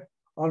divider,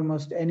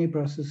 almost any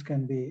process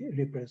can be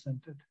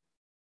represented.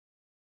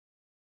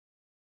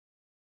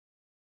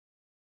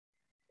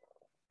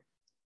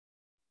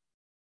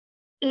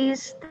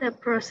 Is the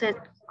process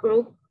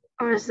group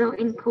also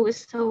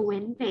includes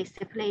solvent-based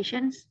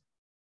separations?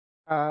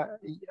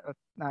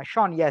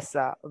 Sean, yes,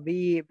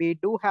 we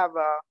do have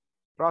a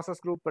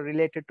process group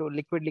related to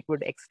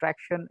liquid-liquid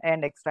extraction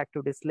and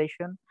extractive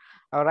distillation.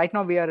 Right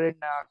now, we are in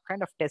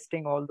kind of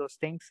testing all those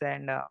things,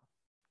 and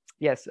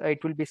yes,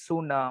 it will be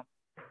soon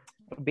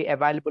be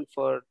available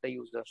for the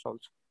users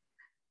also.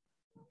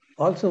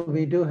 Also,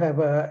 we do have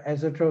a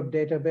azeotrope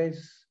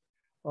database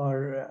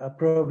or a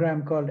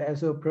program called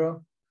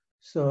AzoPro.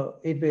 So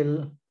it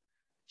will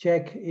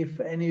check if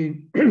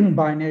any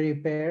binary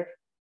pair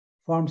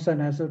forms an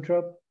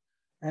azeotrope,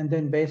 and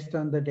then based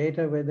on the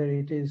data, whether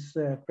it is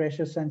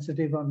pressure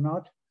sensitive or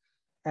not.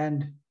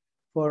 And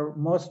for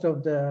most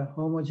of the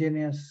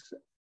homogeneous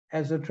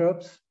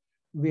azeotropes,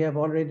 we have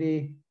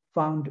already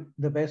found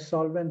the best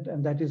solvent,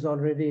 and that is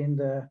already in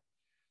the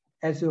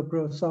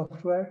AzoPro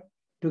software,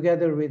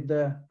 together with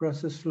the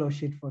process flow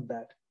sheet for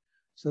that.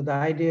 So the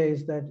idea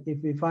is that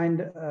if we find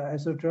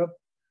azeotrope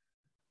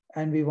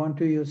and we want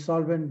to use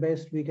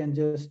solvent-based, we can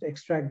just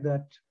extract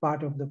that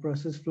part of the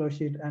process flow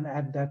sheet and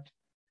add that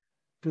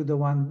to the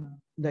one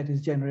that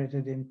is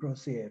generated in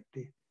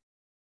ProCAFD.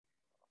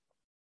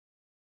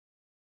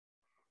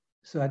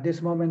 So at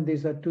this moment,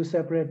 these are two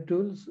separate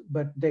tools,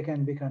 but they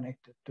can be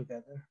connected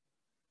together.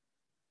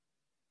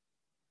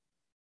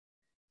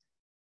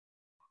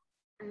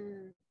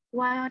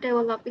 While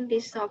developing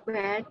this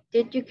software,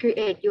 did you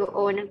create your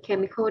own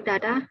chemical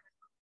data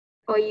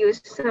or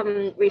use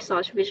some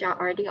resources which are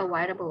already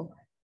available?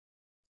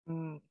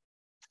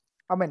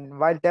 I mean,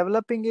 while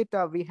developing it,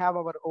 we have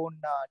our own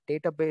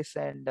database,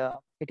 and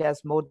it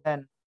has more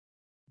than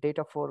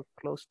data for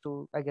close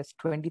to, I guess,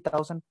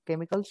 20,000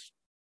 chemicals.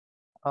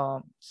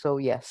 So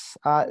yes,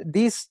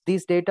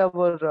 these data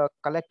were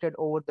collected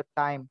over the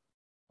time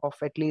of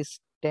at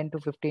least 10 to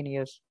 15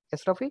 years.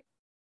 Yes, Rafi?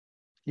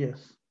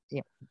 Yes.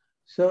 Yeah.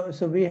 So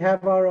we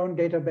have our own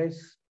database,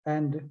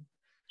 and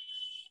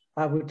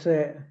I would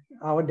say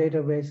our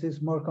database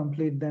is more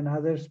complete than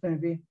others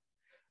maybe,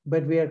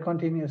 but we are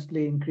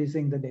continuously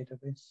increasing the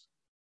database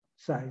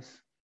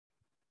size.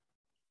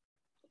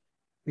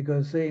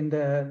 Because in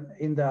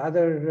the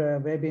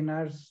other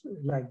webinars,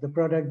 like the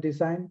product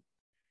design,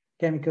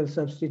 chemical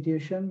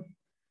substitution,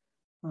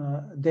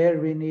 there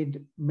we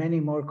need many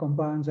more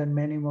compounds and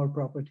many more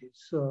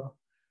properties. So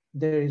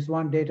there is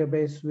one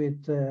database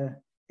with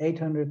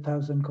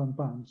 800,000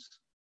 compounds,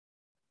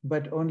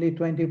 but only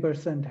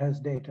 20% has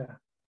data.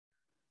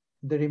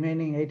 The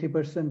remaining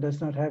 80%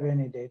 does not have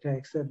any data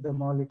except the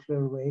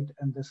molecular weight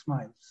and the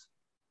SMILES.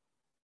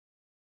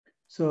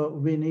 So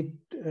we need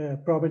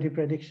property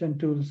prediction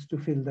tools to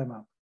fill them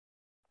up.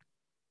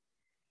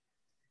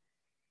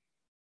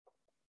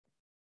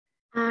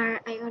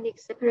 Are ionic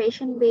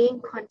separation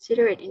being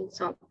considered in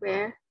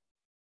software?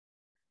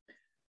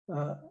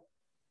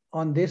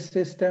 On this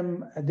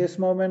system, at this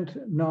moment,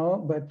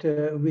 no, but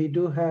we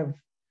do have,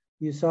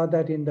 you saw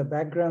that in the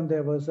background,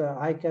 there was an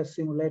ICAS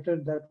simulator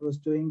that was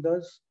doing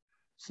those.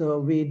 So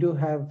we do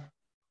have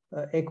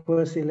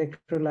aqueous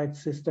electrolyte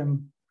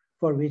system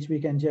for which we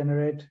can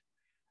generate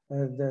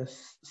the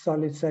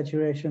solid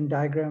saturation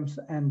diagrams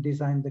and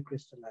design the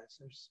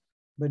crystallizers.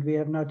 But we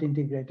have not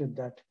integrated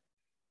that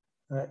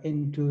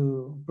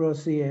into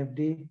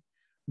ProCAFD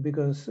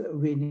because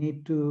we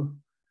need to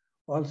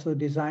also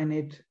design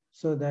it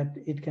so that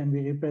it can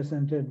be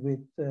represented with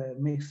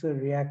mixer,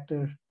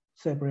 reactor,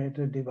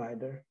 separator,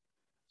 divider.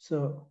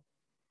 So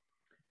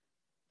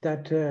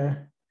that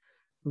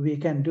we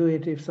can do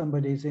it if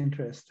somebody is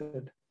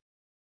interested.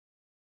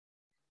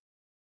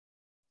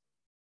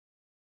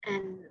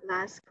 And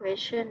last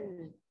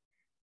question,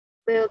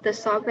 will the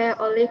software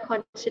only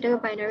consider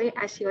binary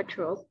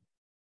azeotrope?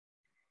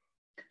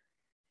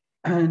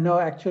 No,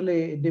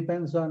 actually, it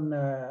depends on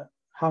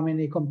how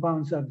many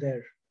compounds are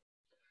there.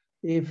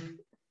 If,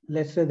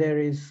 let's say, there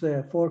is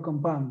 4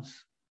 compounds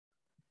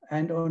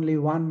and only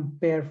one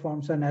pair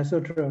forms an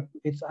azeotrope,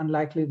 it's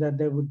unlikely that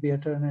there would be a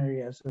ternary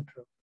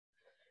azeotrope.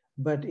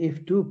 But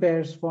if 2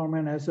 pairs form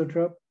an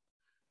azeotrope,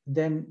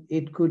 then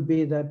it could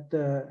be that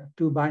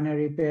 2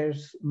 binary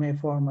pairs may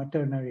form a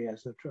ternary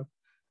azeotrope.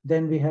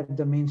 Then we have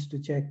the means to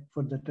check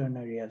for the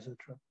ternary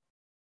azeotrope.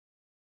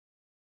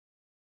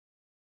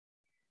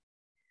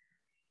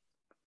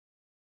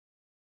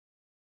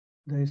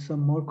 There is some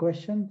more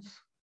questions?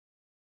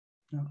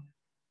 No.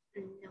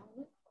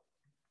 No.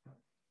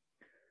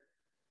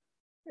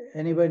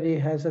 Anybody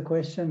has a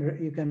question,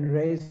 you can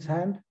raise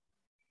hand.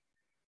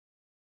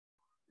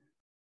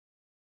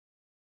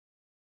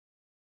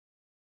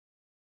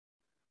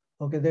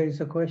 Okay, there is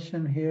a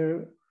question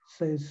here,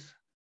 says,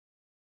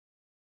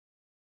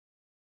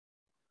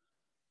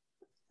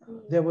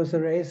 there was a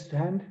raised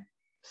hand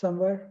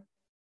somewhere.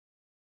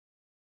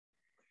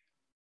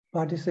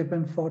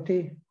 Participant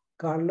 40,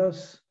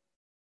 Carlos.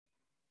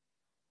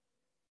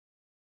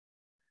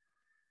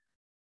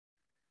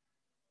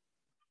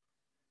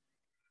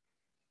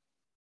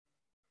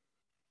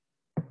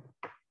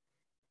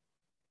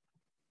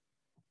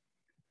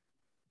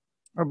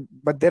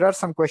 But there are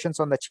some questions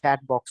on the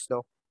chat box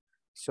though.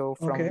 So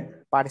from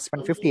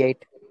participant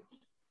 58.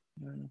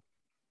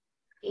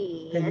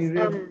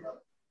 Yes.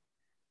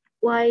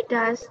 Why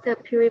does the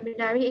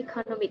preliminary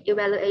economic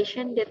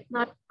evaluation did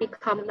not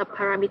become a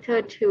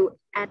parameter to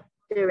at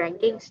the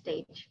ranking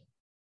stage?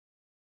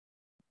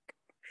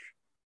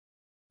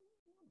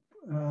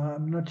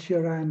 I'm not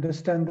sure I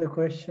understand the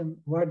question.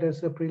 Why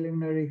does the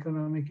preliminary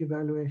economic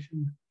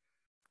evaluation?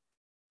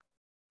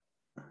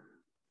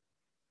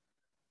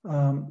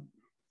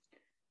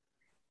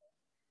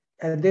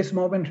 At this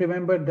moment,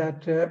 remember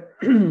that,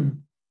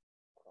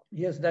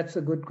 yes, that's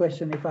a good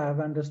question if I have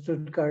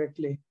understood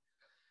correctly.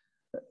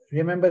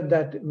 Remember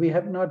that we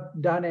have not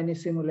done any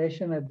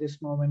simulation at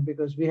this moment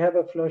because we have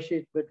a flow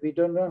sheet, but we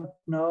do not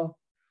know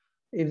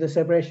if the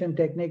separation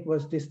technique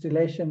was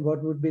distillation,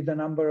 what would be the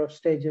number of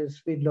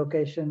stages, feed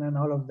location, and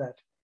all of that.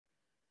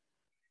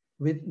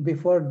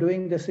 Before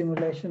doing the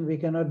simulation, we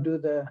cannot do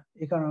the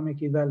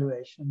economic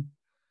evaluation.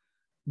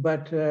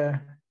 But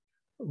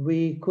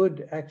we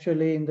could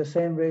actually, in the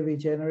same way we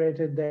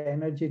generated the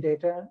energy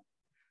data,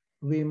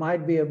 we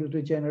might be able to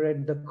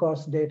generate the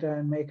cost data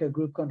and make a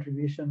group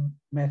contribution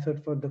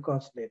method for the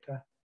cost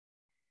data.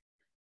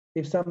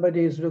 If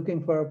somebody is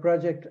looking for a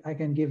project, I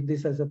can give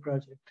this as a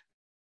project.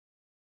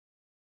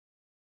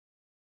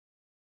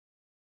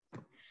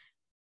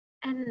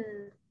 And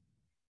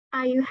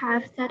you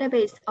have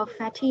database of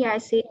fatty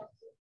acid,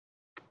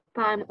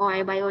 palm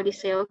oil,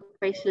 biodiesel,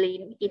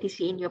 gasoline,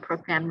 etc. in your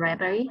program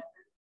library?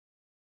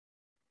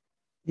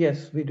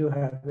 Yes, we do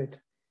have it.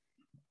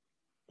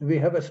 We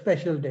have a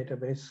special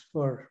database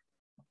for,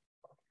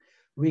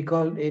 we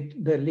call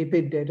it the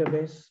lipid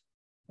database.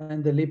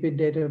 And the lipid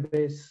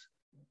database,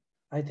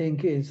 I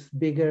think, is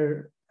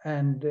bigger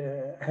and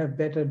have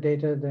better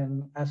data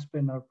than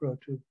Aspen or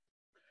Pro2.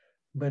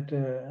 But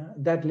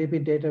that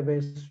lipid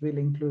database will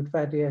include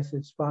fatty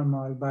acids, palm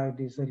oil,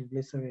 biodiesel,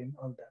 glycerin,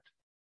 all that.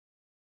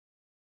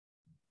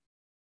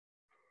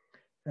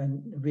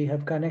 And we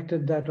have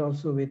connected that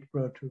also with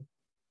Pro2.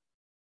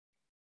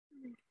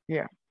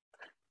 Yeah.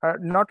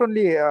 Not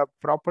only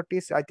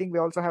properties, I think we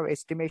also have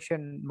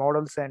estimation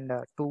models and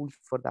tools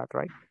for that,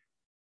 right?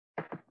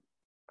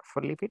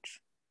 For lipids?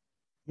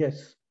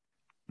 Yes.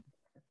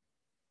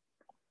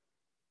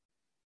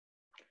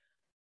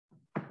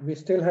 We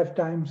still have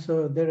time,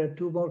 so there are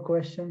 2 more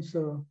questions.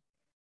 So,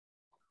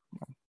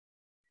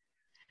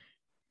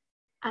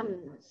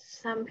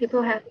 some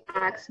people have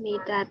asked me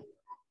that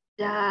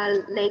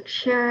the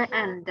lecture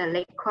and the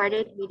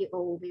recorded video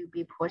will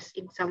be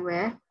posted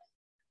somewhere.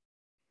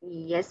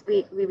 Yes,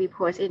 we will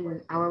post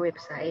in our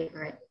website,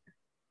 right?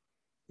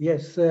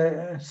 Yes.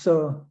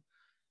 So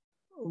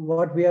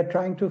what we are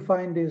trying to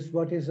find is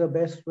what is the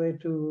best way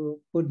to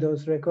put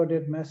those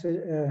recorded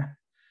message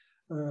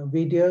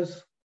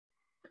videos.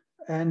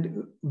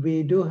 And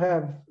we do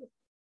have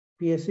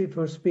PSC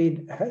for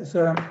Speed has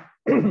a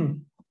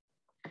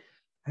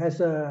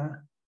has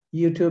a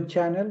YouTube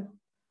channel,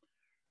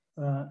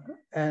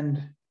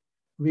 and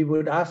we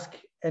would ask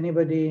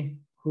anybody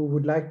who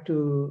would like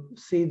to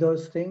see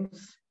those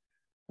things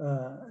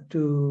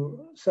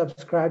to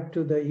subscribe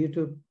to the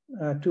YouTube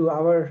to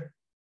our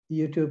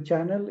YouTube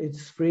channel.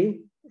 It's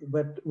free,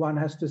 but one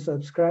has to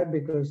subscribe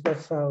because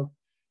that's how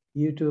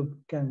YouTube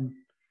can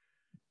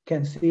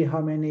see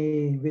how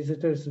many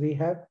visitors we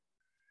have.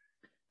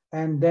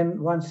 And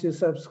then once you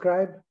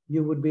subscribe,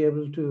 you would be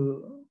able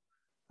to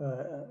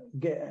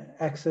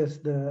access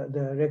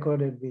the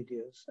recorded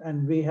videos.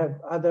 And we have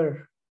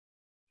other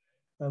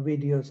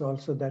videos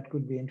also that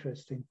could be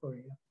interesting for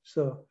you.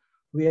 So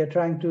we are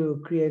trying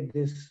to create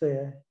this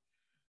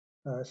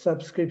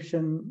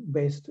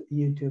subscription-based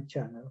YouTube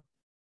channel.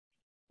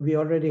 We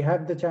already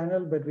have the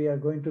channel, but we are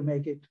going to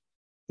make it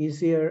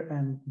easier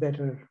and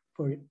better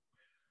for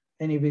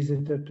any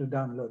visitor to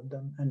download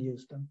them and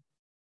use them.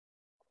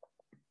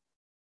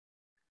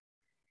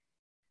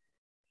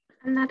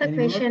 Another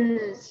question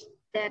is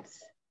that,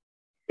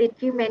 did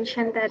you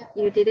mention that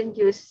you didn't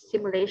use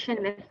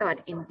simulation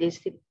method in this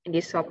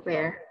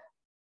software?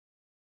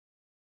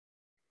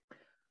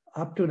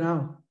 Up to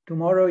now.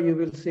 Tomorrow you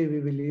will see we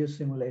will use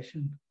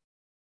simulation.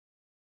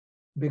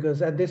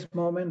 Because at this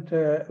moment,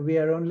 we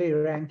are only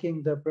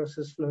ranking the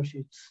process flow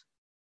sheets.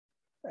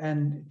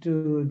 And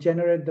to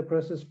generate the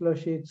process flow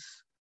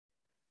sheets,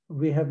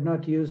 we have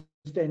not used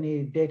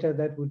any data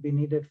that would be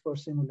needed for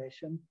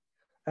simulation.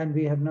 And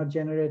we have not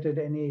generated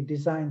any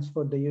designs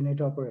for the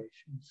unit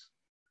operations.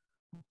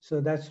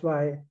 So that's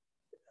why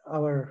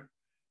our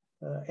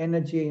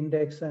energy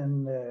index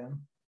and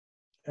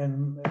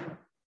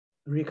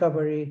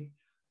recovery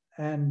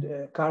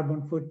and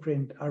carbon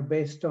footprint are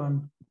based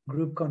on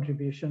group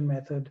contribution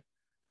method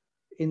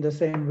in the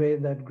same way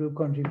that group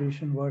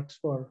contribution works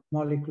for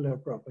molecular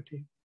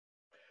property.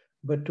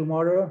 But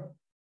tomorrow,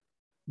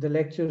 the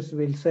lectures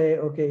will say,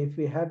 okay, if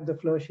we have the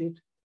flow sheet,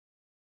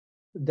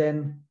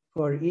 then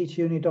for each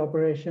unit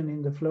operation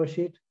in the flow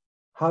sheet,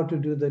 how to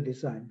do the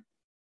design.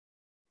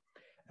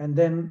 And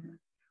then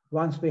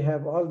once we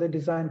have all the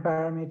design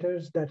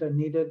parameters that are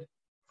needed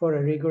for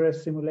a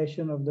rigorous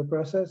simulation of the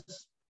process,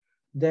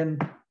 then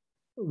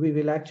we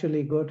will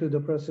actually go to the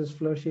process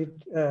flow sheet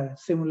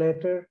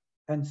simulator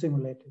and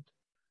simulate it.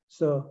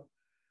 So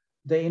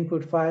the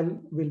input file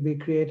will be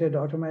created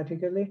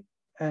automatically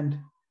and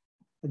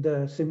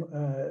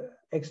the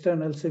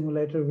external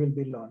simulator will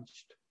be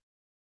launched.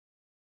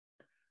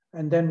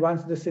 And then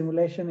once the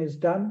simulation is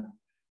done,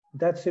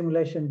 that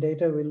simulation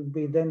data will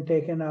be then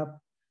taken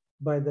up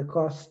by the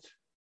cost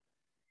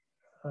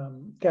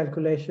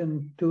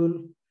calculation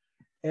tool,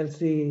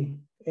 LCA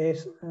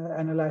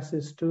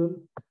analysis tool,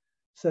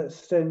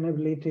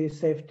 sustainability,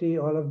 safety,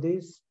 all of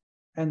these,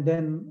 and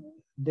then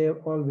they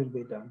all will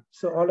be done.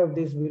 So all of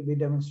these will be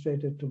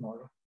demonstrated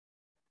tomorrow.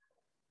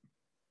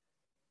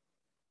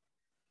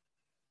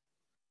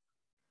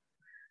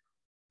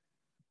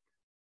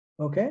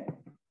 Okay.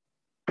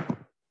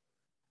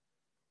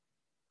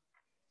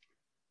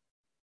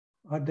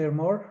 Are there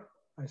more?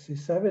 I see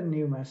 7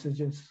 new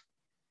messages.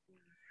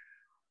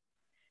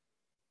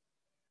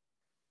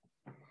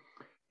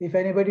 If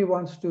anybody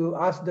wants to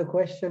ask the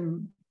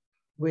question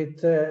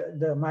with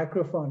the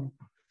microphone,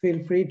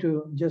 feel free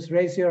to just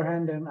raise your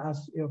hand and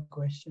ask your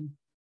question.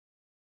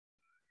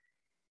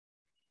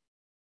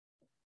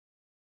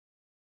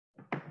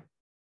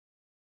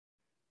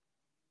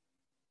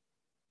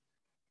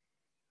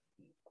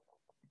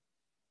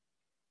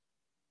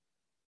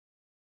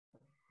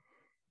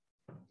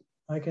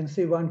 I can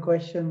see one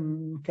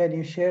question. Can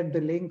you share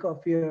the link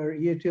of your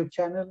YouTube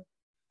channel?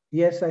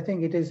 Yes, I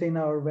think it is in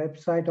our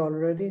website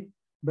already,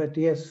 but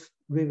yes,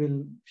 we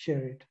will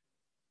share it.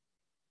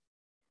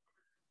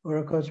 Or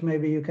of course,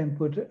 maybe you can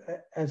put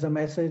as a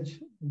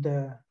message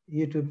the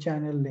YouTube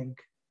channel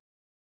link.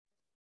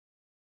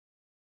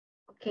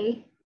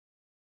 Okay.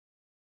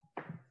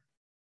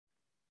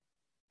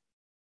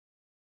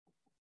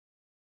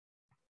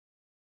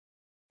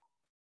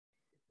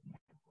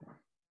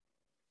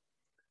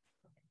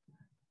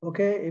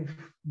 Okay, if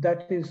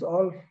that is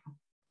all,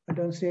 I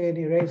don't see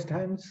any raised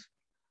hands.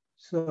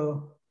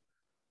 So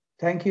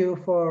thank you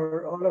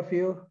for all of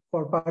you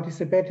for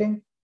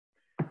participating.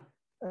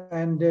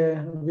 And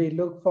we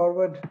look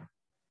forward,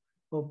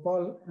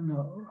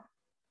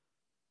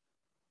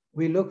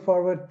 we look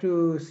forward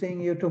to seeing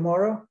you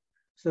tomorrow.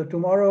 So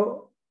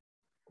tomorrow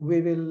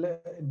we will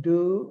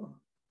do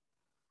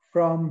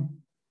from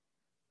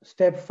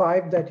step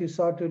 5 that you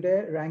saw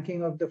today,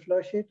 ranking of the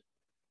flow sheet,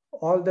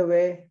 all the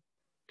way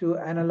to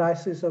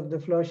analysis of the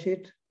flow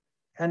sheet,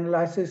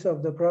 analysis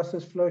of the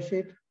process flow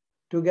sheet,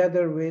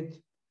 together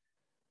with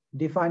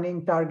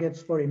defining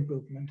targets for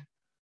improvement.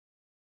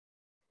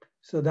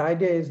 So the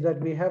idea is that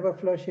we have a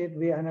flow sheet,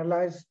 we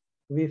analyze,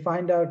 we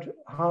find out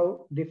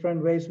how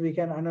different ways we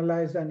can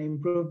analyze and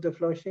improve the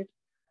flow sheet.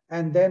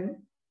 And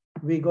then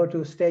we go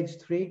to stage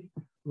 3,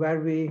 where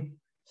we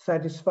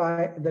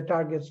satisfy the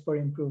targets for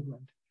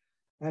improvement.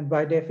 And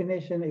by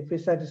definition, if we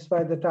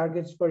satisfy the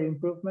targets for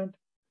improvement,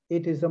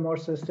 it is a more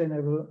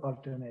sustainable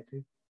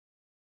alternative.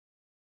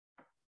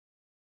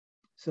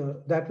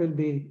 So that will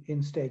be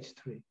in stage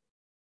 3.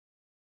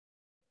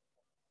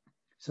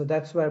 So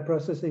that's where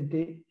process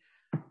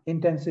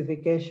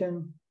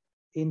intensification,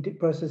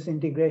 process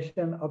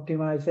integration,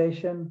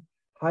 optimization,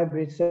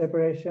 hybrid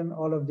separation,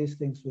 all of these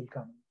things will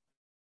come.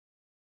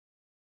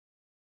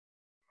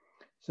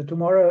 So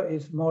tomorrow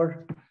is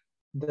more,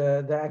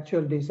 the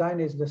actual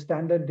design is the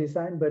standard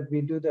design, but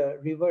we do the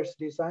reverse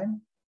design,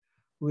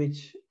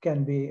 which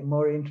can be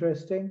more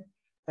interesting,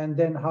 and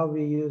then how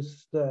we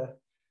use the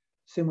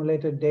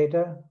simulated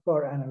data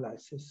for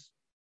analysis.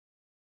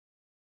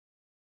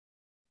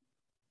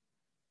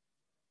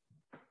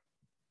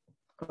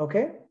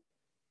 Okay.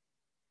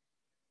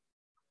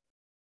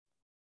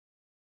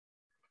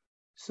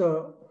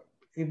 So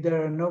if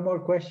there are no more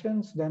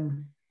questions,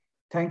 then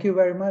thank you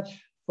very much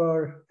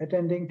for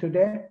attending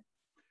today,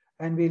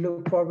 and we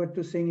look forward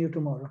to seeing you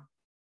tomorrow.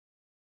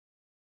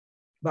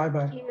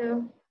 Bye-bye. Thank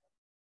you.